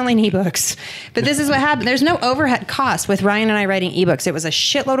keep selling ebooks. But this is what happened. There's no overhead cost with Ryan and I writing ebooks. It was a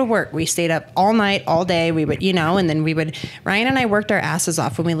shitload of work. We stayed up all night, all day. We would, and then Ryan and I worked our asses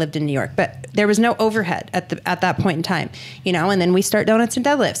off when we lived in New York. But there was no overhead at that point in time, and then we start Donuts and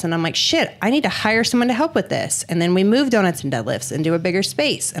Deadlifts. And I'm like, shit, I need to hire someone to help with this. And then we move Donuts and Deadlifts into a bigger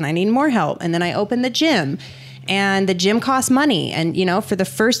space. And I need more help. And then I opened the gym. And the gym costs money. And, for the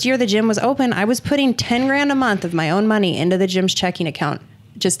first year the gym was open, I was putting 10 grand a month of my own money into the gym's checking account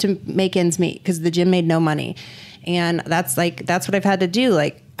just to make ends meet because the gym made no money. And that's what I've had to do.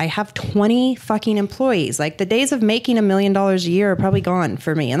 Like, I have 20 fucking employees. Like, the days of making $1 million a year are probably gone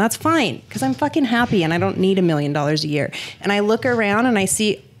for me. And that's fine because I'm fucking happy and I don't need $1 million a year. And I look around and I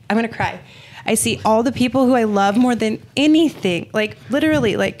see, I'm going to cry. I see all the people who I love more than anything, like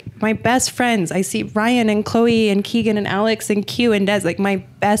literally, like my best friends. I see Ryan and Chloe and Keegan and Alex and Q and Des, like my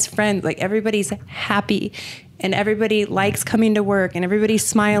best friends. Like everybody's happy and everybody likes coming to work and everybody's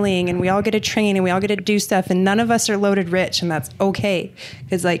smiling and we all get to train and we all get to do stuff and none of us are loaded rich and that's okay.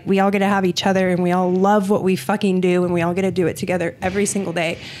 Because like we all get to have each other and we all love what we fucking do and we all get to do it together every single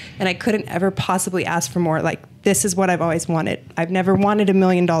day. And I couldn't ever possibly ask for more. Like, this is what I've always wanted. I've never wanted $1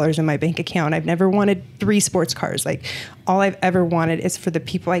 million in my bank account. I've never wanted 3 sports cars. Like, all I've ever wanted is for the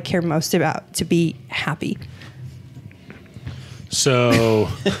people I care most about to be happy. So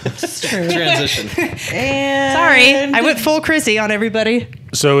Transition. Sorry, I went full Chrissy on everybody.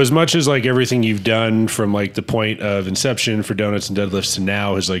 So as much as like everything you've done from like the point of inception for Donuts and Deadlifts to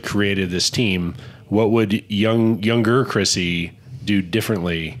now has like created this team, what would younger Chrissy do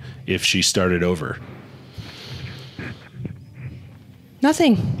differently if she started over?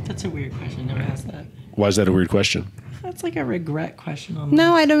 Nothing. That's a weird question. Never asked that. Why is that a weird question? That's like a regret question. On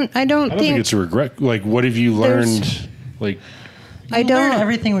No, I don't I don't think it's a regret. Like, what have you learned? Like, I learn don't.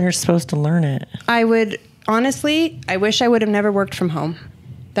 everything when you're supposed to learn it. I would honestly, I wish I would have never worked from home.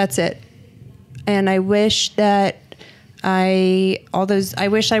 That's it. And I wish that I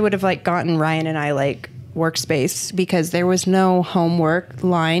wish I would have like gotten Ryan and I like workspace because there was no homework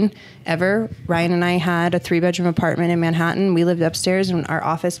line ever. Ryan and I had a 3-bedroom apartment in Manhattan. We lived upstairs and our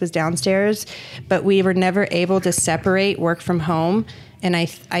office was downstairs, but we were never able to separate work from home. And I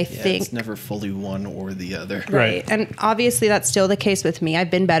think It's never fully one or the other. Right. And obviously that's still the case with me. I've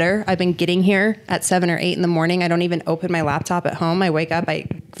been better. I've been getting here at 7 or 8 in the morning. I don't even open my laptop at home. I wake up, I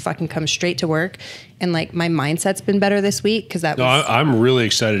fucking come straight to work. And like my mindset's been better this week because that no, was... I'm really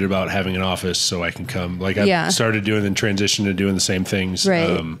excited about having an office so I can come. Like, I Yeah. started doing the transition to doing the same things.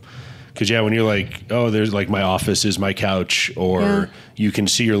 Right. Because when you're like, oh, there's like my office is my couch, or Yeah. you can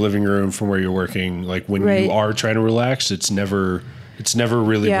see your living room from where you're working. Like when Right. you are trying to relax, it's never It's never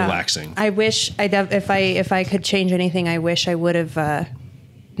really relaxing. I wish if I could change anything, I wish I would have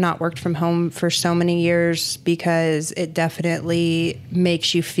not worked from home for so many years, because it definitely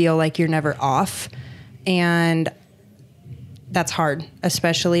makes you feel like you're never off. And that's hard,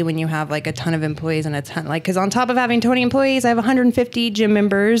 especially when you have like a ton of employees and a ton, like, because on top of having 20 employees, I have 150 gym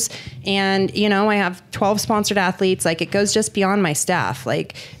members, and I have 12 sponsored athletes. Like, it goes just beyond my staff.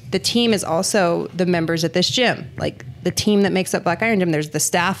 Like, the team is also the members at this gym. Like, the team that makes up Black Iron Gym, there's the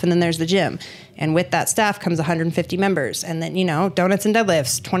staff and then there's the gym. And with that staff comes 150 members. And then, donuts and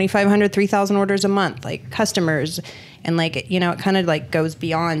deadlifts, 2,500, 3,000 orders a month, like customers. And like, it kind of like goes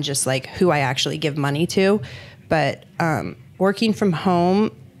beyond just like who I actually give money to. But working from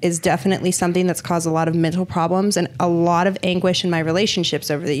home is definitely something that's caused a lot of mental problems and a lot of anguish in my relationships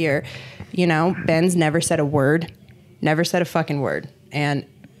over the year. Ben's never said a fucking word. And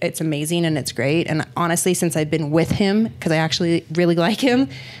it's amazing and it's great. And honestly, since I've been with him, because I actually really like him,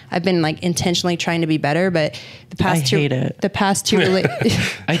 I've been like intentionally trying to be better. But the past two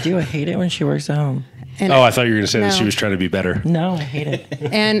I do. I hate it when she works at home. And I thought you were going to say that she was trying to be better. No, I hate it.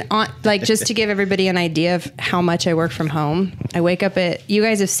 And just to give everybody an idea of how much I work from home, I wake up you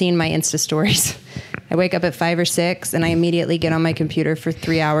guys have seen my Insta stories. I wake up at 5 or 6 and I immediately get on my computer for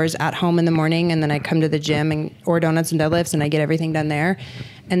 3 hours at home in the morning. And then I come to the gym or donuts and deadlifts and I get everything done there.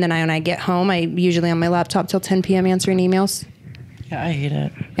 And then when I get home, I usually on my laptop till 10 p.m. answering emails. Yeah, I hate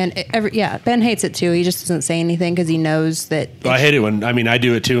it. And Ben hates it too. He just doesn't say anything because he knows that. Well, I hate it when, I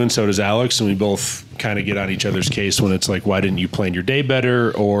do it too, and so does Alex, and we both kind of get on each other's case when it's like, why didn't you plan your day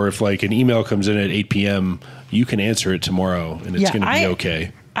better? Or if like an email comes in at 8 p.m., you can answer it tomorrow, and it's going to be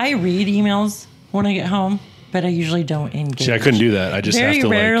okay. I read emails when I get home, but I usually don't engage. See, I couldn't do that. I just have to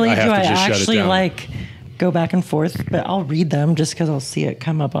rarely I have do to I just actually shut it down. like go back and forth, but I'll read them just because I'll see it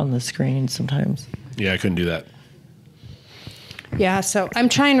come up on the screen sometimes. Yeah, I couldn't do that. Yeah, so I'm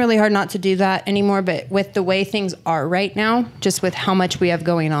trying really hard not to do that anymore, but with the way things are right now, just with how much we have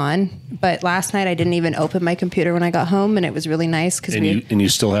going on. But last night I didn't even open my computer when I got home, and it was really nice because you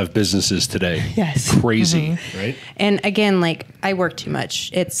still have businesses today. Yes. Crazy, right? And again, like, I work too much.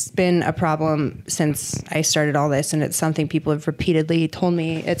 It's been a problem since I started all this, and it's something people have repeatedly told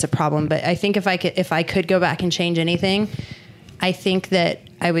me it's a problem. But I think if I could go back and change anything, I think that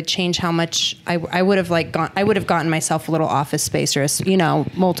I would change how much I would have gotten myself a little office space, or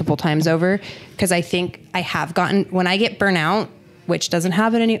multiple times over, because I think I have gotten, when I get burnout, which doesn't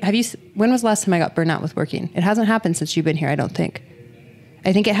happen when was the last time I got burnout with working? It hasn't happened since you've been here, I don't think.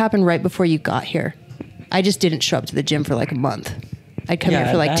 I think it happened right before you got here. I just didn't show up to the gym for like a month. I'd come here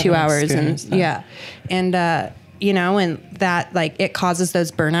for like 2 hours and and that, like, it causes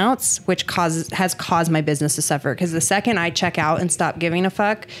those burnouts, which has caused my business to suffer. Because the second I check out and stop giving a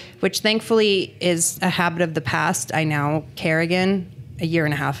fuck, which thankfully is a habit of the past, I now care again. A year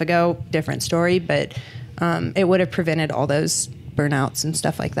and a half ago, different story, but it would have prevented all those burnouts and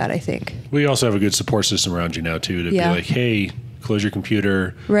stuff like that, I think. We also have a good support system around you now too, to be like, hey, close your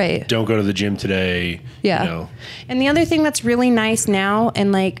computer. Right. Don't go to the gym today. Yeah. And the other thing that's really nice now,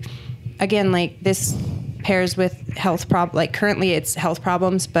 and like, again, like, this pairs with health like, currently it's health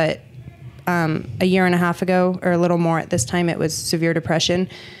problems, but a year and a half ago, or a little more at this time, it was severe depression.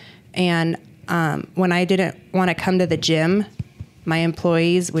 And when I didn't want to come to the gym, my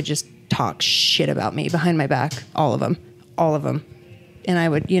employees would just talk shit about me behind my back. All of them. And I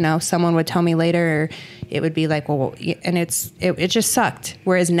would, someone would tell me later, or it would be like, well, and it just sucked.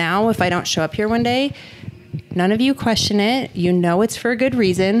 Whereas now, if I don't show up here one day, none of you question it. It's for a good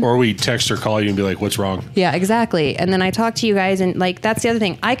reason. Or we text or call you and be like, what's wrong? Yeah, exactly. And then I talk to you guys, and like, that's the other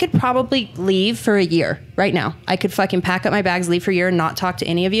thing. I could probably leave for a year right now. I could fucking pack up my bags, leave for a year, and not talk to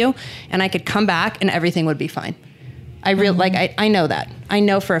any of you. And I could come back and everything would be fine. I know that. I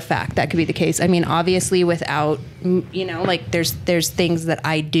know for a fact that could be the case. I mean, obviously without, like, there's things that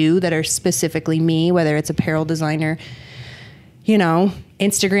I do that are specifically me, whether it's apparel designer,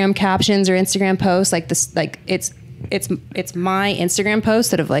 Instagram captions or Instagram posts, like this, like it's my Instagram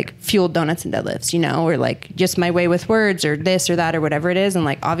posts that have like fueled donuts and deadlifts, or like just my way with words or this or that or whatever it is. And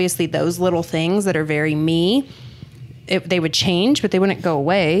like, obviously those little things that are very me, they would change, but they wouldn't go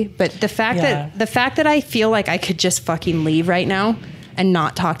away. But the fact that I feel like I could just fucking leave right now and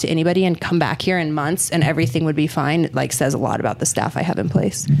not talk to anybody and come back here in months and everything would be fine, it like says a lot about the staff I have in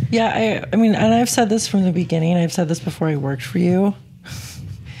place. Yeah, I mean, and I've said this from the beginning. I've said this before I worked for you.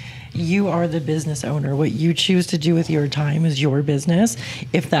 You are the business owner. What you choose to do with your time is your business.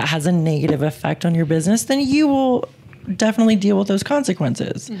 If that has a negative effect on your business, then you will definitely deal with those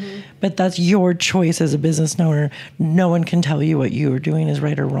consequences. But that's your choice as a business owner. No one can tell you what you are doing is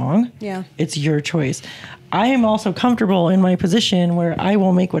right or wrong. Yeah. It's your choice. I am also comfortable in my position where I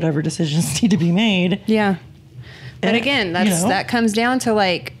will make whatever decisions need to be made. Yeah. But And, again, you know. that comes down to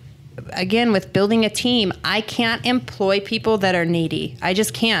like, again, with building a team, I can't employ people that are needy. I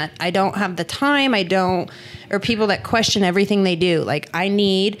just can't. I don't have the time. Or people that question everything they do. Like, I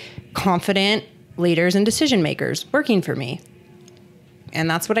need confident leaders and decision makers working for me. And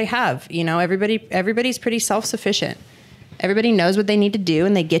that's what I have. You know, everybody's pretty self-sufficient. Everybody knows what they need to do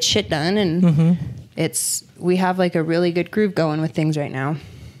and they get shit done. And we have like a really good groove going with things right now.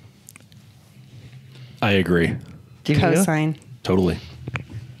 I agree. Do you? Cosign. Totally.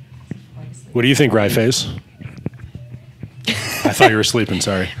 What do you think, Rye-Face? I thought you were sleeping,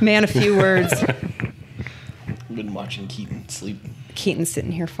 sorry. Man, a few words. I've been watching Keaton sleep. Keaton's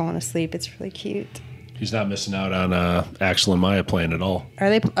sitting here falling asleep. It's really cute. He's not missing out on Axel and Maya playing at all. Are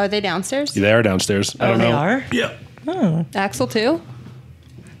they downstairs? They are downstairs. I Oh, don't they know. are? Yeah. Axel too?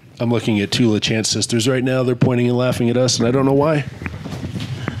 I'm looking at two LaChance sisters right now. They're pointing and laughing at us, and I don't know why.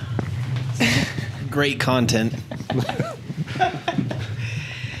 Great content.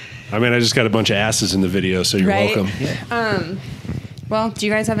 I mean, I just got a bunch of asses in the video, so you're Right. welcome. Well, do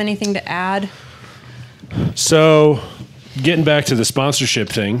you guys have anything to add? So, getting back to the sponsorship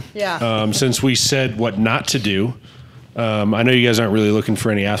thing. Yeah. Since we said what not to do, I know you guys aren't really looking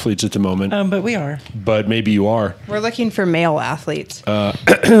for any athletes at the moment, But we are. but maybe you are. We're looking for male athletes.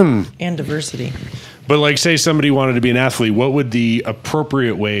 And diversity. But like, say somebody wanted to be an athlete, what would the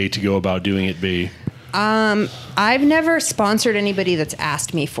appropriate way to go about doing it be? I've never sponsored anybody that's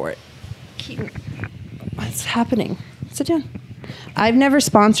asked me for it. Keaton, what's happening? Sit down. I've never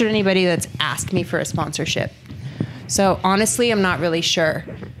sponsored anybody that's asked me for a sponsorship. So honestly, I'm not really sure,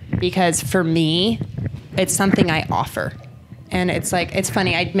 because for me, it's something I offer. And it's like, it's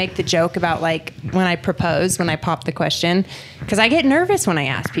funny. I'd make the joke about like when I propose, when I pop the question, because I get nervous when I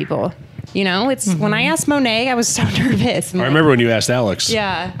ask people. You know, it's when I asked Monet, I was so nervous. I remember when you asked Alex.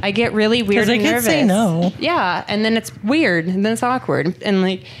 Yeah, I get really weird 'Cause I and could nervous. say no. Yeah, and then it's weird, and then it's awkward, and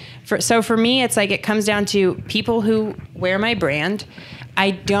like, for me, it's like it comes down to people who wear my brand.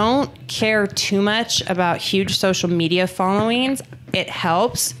 I don't care too much about huge social media followings. It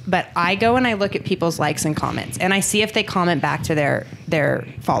helps, but I go and I look at people's likes and comments, and I see if they comment back to their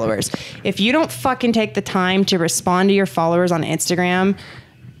followers. If you don't fucking take the time to respond to your followers on Instagram,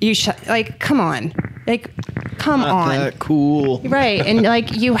 like, come on. Like, come Not on. that cool. Right. And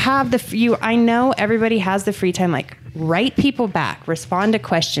like you have I know everybody has the free time, like write people back, respond to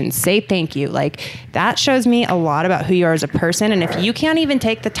questions, say thank you. Like that shows me a lot about who you are as a person. And if you can't even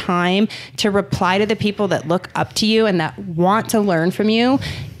take the time to reply to the people that look up to you and that want to learn from you,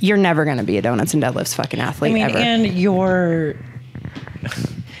 you're never going to be a Donuts and Deadlifts fucking athlete ever. And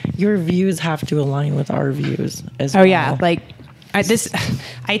your views have to align with our views as well. Oh yeah. Like I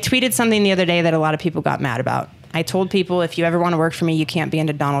tweeted something the other day that a lot of people got mad about. I told people, if you ever want to work for me, you can't be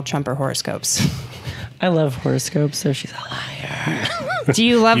into Donald Trump or horoscopes. I love horoscopes, so she's a liar. Do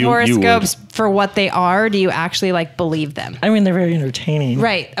you love You horoscopes for what they are? Do you actually like believe them? I mean, they're very entertaining.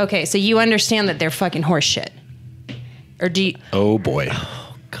 Right. Okay. So you understand that they're fucking horse shit. Or do you? Oh boy.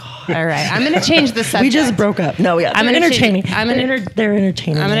 All right. I'm going to change the subject. We just broke up. No, yeah, I'm they're gonna entertaining. change- They're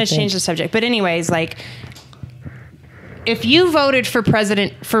entertaining. I'm I going to think. change the subject. But anyways, like, if you voted for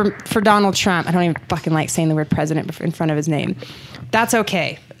president for Donald Trump, I don't even fucking like saying the word president in front of his name. That's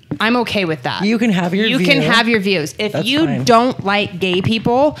okay. I'm okay with that. You can have your You view. can have your views. If That's you fine. don't like gay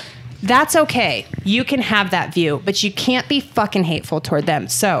people, that's okay. You can have that view, but you can't be fucking hateful toward them.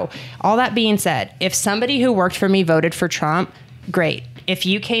 So, all that being said, if somebody who worked for me voted for Trump, great. If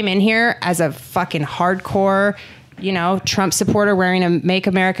you came in here as a fucking hardcore, Trump supporter wearing a Make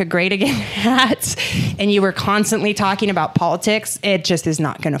America Great Again hat, and you were constantly talking about politics, it just is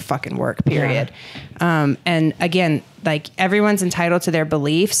not going to fucking work, period. And again, like, everyone's entitled to their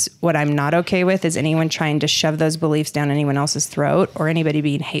beliefs. What I'm not okay with is anyone trying to shove those beliefs down anyone else's throat or anybody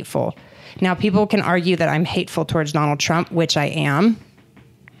being hateful. Now, people can argue that I'm hateful towards Donald Trump, which I am,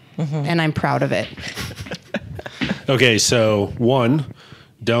 and I'm proud of it. Okay, so one,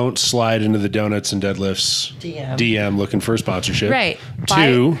 don't slide into the Donuts and Deadlifts DM looking for a sponsorship. Right.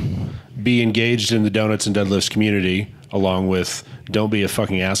 Two, be engaged in the Donuts and Deadlifts community, along with don't be a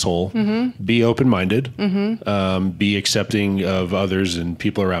fucking asshole. Mm-hmm. Be open-minded. Be accepting of others and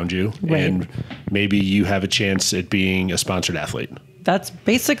people around you. Right. And maybe you have a chance at being a sponsored athlete. That's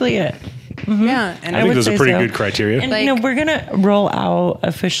basically it. Yeah. And I think would those are say pretty so. good criteria. And Like- we're gonna roll out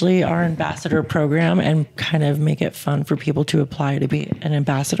officially our ambassador program and kind of make it fun for people to apply to be an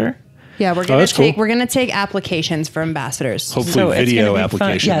ambassador. Yeah, we're Oh, gonna that's cool. we're gonna take applications for ambassadors. Hopefully, it's video gonna be fun.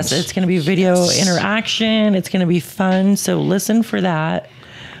 applications. Yes, it's going to be video interaction. It's going to be fun. So listen for that.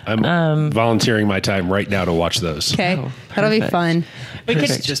 I'm volunteering my time right now to watch those. Okay, Oh, that'll be perfect. fun. We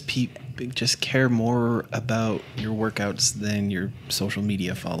could Just care more about your workouts than your social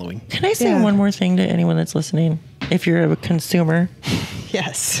media following. Can I say Yeah. one more thing to anyone that's listening? If you're a consumer,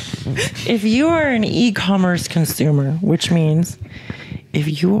 yes. if you are an e-commerce consumer, which means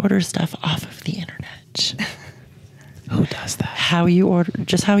if you order stuff off of the internet, Who does that? how you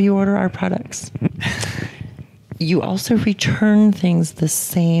order our products. You also return things the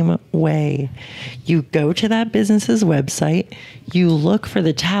same way. You go to that business's website, you look for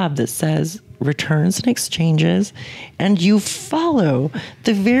the tab that says returns and exchanges, and you follow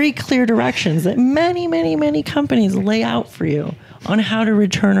the very clear directions that many, many, many companies lay out for you on how to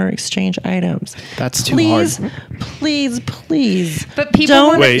return or exchange items. That's too please, hard. Please. But people don't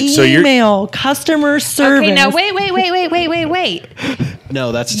want- Wait, so you're- email customer service. Okay, now wait.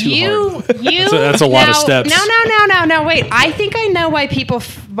 No, that's too hard. That's a lot of steps. No. Wait, I think I know why people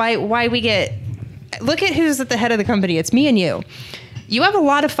why we get. Look at who's at the head of the company. It's me and you. You have a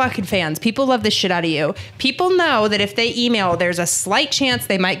lot of fucking fans. People love the shit out of you. People know that if they email, there's a slight chance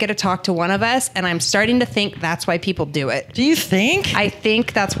they might get to talk to one of us, and I'm starting to think that's why people do it. Do you think? I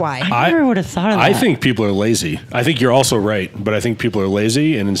think that's why. I never would have thought of that. I think people are lazy. I think you're also right, but I think people are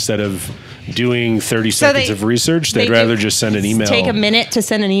lazy, and instead of doing 30 seconds of research, they'd rather just send an email. Take a minute to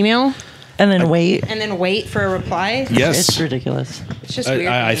send an email and then wait. and then wait for a reply. Yes. It's ridiculous. It's just weird.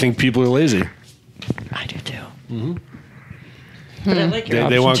 I think people are lazy. I do too. But I like your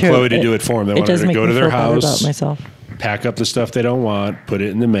They option want too. Chloe to do it for them. They want her does to make go me to their feel better house, about myself. pack up the stuff they don't want, put it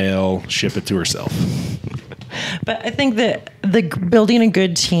in the mail, ship it to herself. But I think that building a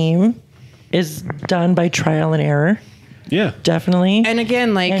good team is done by trial and error, Yeah. definitely. And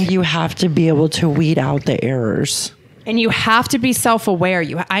again, like, and you have to be able to weed out the errors. and you have to be self-aware.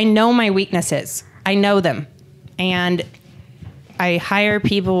 I know my weaknesses. I know them. And I hire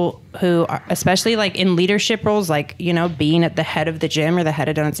people who are, especially like in leadership roles, like, you know, being at the head of the gym or the head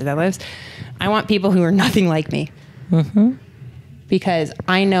of Donuts and Deadlifts. I want people who are nothing like me. Mm-hmm. Because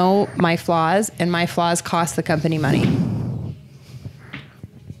I know my flaws, and my flaws cost the company money.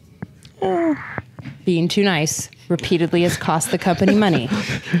 Being too nice repeatedly has cost the company money.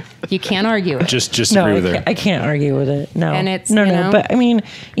 You can't argue it. Just No, agree with her. I can't argue with it. No, And it's, no. you know- But I mean,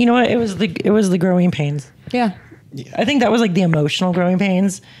 you know what? It was the growing pains. Yeah. I think that was like the emotional growing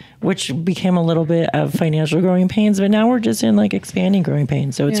pains, which became a little bit of financial growing pains. But now we're just in like expanding growing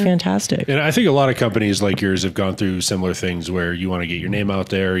pains, so it's Yeah. fantastic. And I think a lot of companies like yours have gone through similar things where you want to get your name out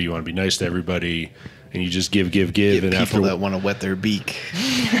there, you want to be nice to everybody, and you just give, Get and people after that want to wet their beak.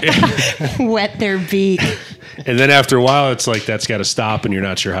 Wet their beak. and then after a while, it's like that's got to stop, and you're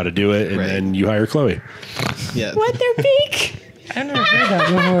not sure how to do it, and Right. then you hire Chloe. Yeah. Wet their beak. I've never heard that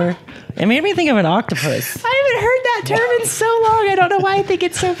before. It made me think of an octopus. I haven't heard that term in so long. I don't know why I think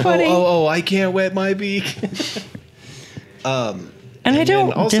it's so funny. I can't wet my beak. And I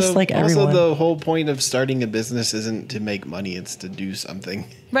don't also, dislike everyone. Also, the whole point of starting a business isn't to make money; it's to do something.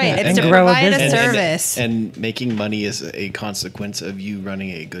 Right, Yeah, it's and to grow a provide a business. service. And making money is a consequence of you running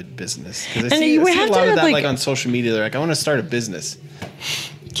a good business. 'Cause I And see, we I see have a to lot of have, that like- like on social media. They're like, I want to start a business.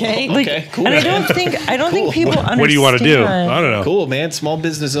 Okay. Like, Okay, cool. And I don't think Cool. people understand. What do you want to do? I don't know. Cool, man. Small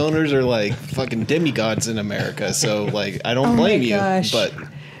business owners are like fucking demigods in America. So like, I don't Oh my blame you. gosh. But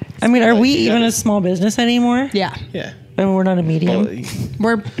I mean, are Like, we you even gotta- a small business anymore? Yeah, yeah. And we're not a medium.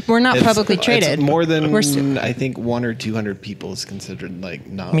 Well, we're not it's- publicly traded. It's more than We're s- I think 100 or 200 people is considered like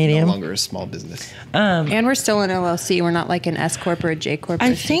no Medium. longer a small business. and we're still an LLC. We're not like an S corp or a J corp. Or I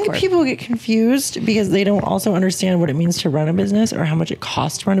a C think corp. people get confused because they don't also understand what it means to run a business, or how much it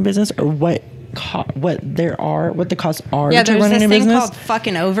costs to run a business, or what the costs are Yeah, to there's run this a thing business. called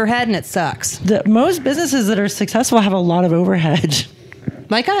fucking overhead, and it sucks. Most businesses that are successful have a lot of overhead.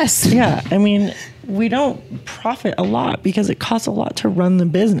 Like us. Yeah, I mean, we don't profit a lot because it costs a lot to run the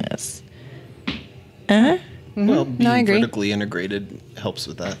business. Well, No, being I agree. vertically integrated helps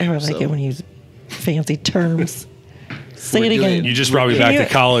with that. I really like So- it when you use fancy terms. Say We're it doing- again. You just brought me Can back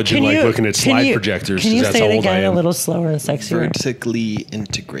to college and Can like you- looking at can slide you- projectors. Can 'cause you that's say how it old I again a am. little slower and sexier? vertically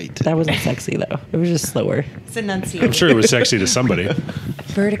integrate. That wasn't sexy though. It was just slower. It's enunciated. I'm sure it was sexy to somebody.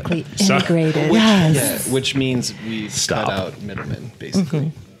 Vertically So- integrated. Yes. Yeah, which means we Stop. cut out middlemen,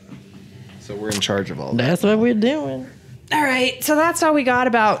 basically. So we're in charge of all that. That's what we're doing. All right, so that's all we got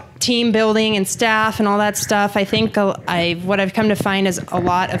about team building and staff and all that stuff. I think what I've come to find is a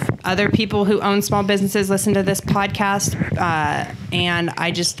lot of other people who own small businesses listen to this podcast, and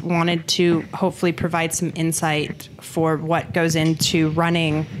I just wanted to hopefully provide some insight for what goes into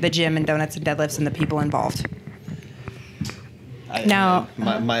running the gym and donuts and deadlifts and the people involved.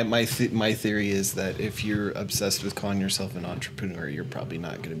 My theory is that if you're obsessed with calling yourself an entrepreneur, you're probably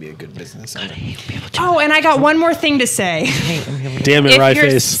not going to be a good business owner. Oh, and I got one more thing to say. Damn it, If you're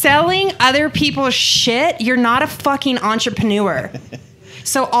Rye-Face. selling other people's shit, you're not a fucking entrepreneur.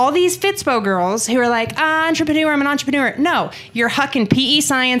 So all these Fitspo girls who are like, entrepreneur, I'm an entrepreneur. No, you're hucking PE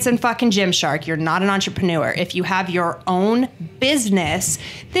Science and fucking Gymshark. You're not an entrepreneur. If you have your own business,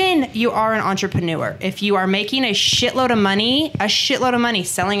 then you are an entrepreneur. If you are making a shitload of money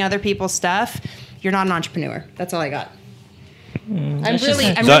selling other people's stuff, you're not an entrepreneur. That's all I got.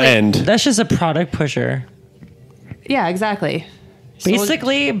 That's just a product pusher. Yeah, exactly.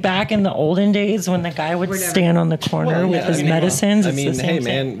 Basically, back in the olden days when the guy would stand on the corner with his medicines, it's the same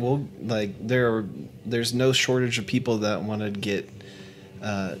thing. There's no shortage of people that want to get,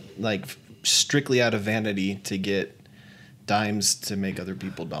 strictly out of vanity to get dimes to make other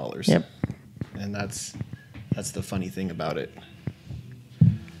people dollars. Yep. And that's the funny thing about it.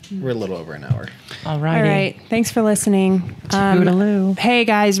 We're a little over an hour. All right. Thanks for listening. Toodaloo. Hey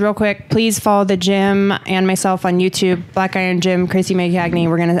guys, real quick, please follow the gym and myself on YouTube, Black Iron Gym, Chrissy McCagney.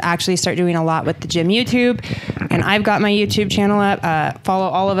 We're going to actually start doing a lot with the gym YouTube. And I've got my YouTube channel up. Follow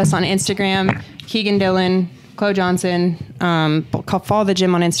all of us on Instagram, Keegan Dillon, Chloe Johnson. Follow the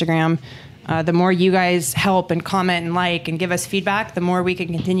gym on Instagram. The more you guys help and comment and like and give us feedback, the more we can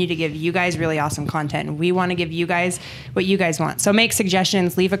continue to give you guys really awesome content. And we want to give you guys what you guys want. So make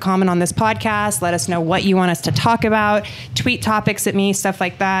suggestions, leave a comment on this podcast. Let us know what you want us to talk about. Tweet topics at me, stuff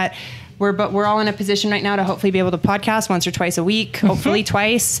like that. We're all in a position right now to hopefully be able to podcast once or twice a week, hopefully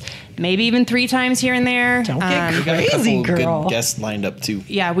twice, maybe even 3 times here and there. Don't get We got a crazy, couple girl. good guests lined up too.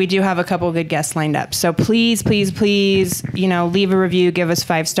 Yeah, we do have a couple of good guests lined up. So please, leave a review, give us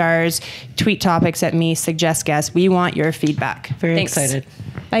 5 stars, tweet topics at me, suggest guests. We want your feedback. Very Thanks. excited.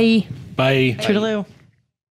 Bye. Bye. Toodaloo.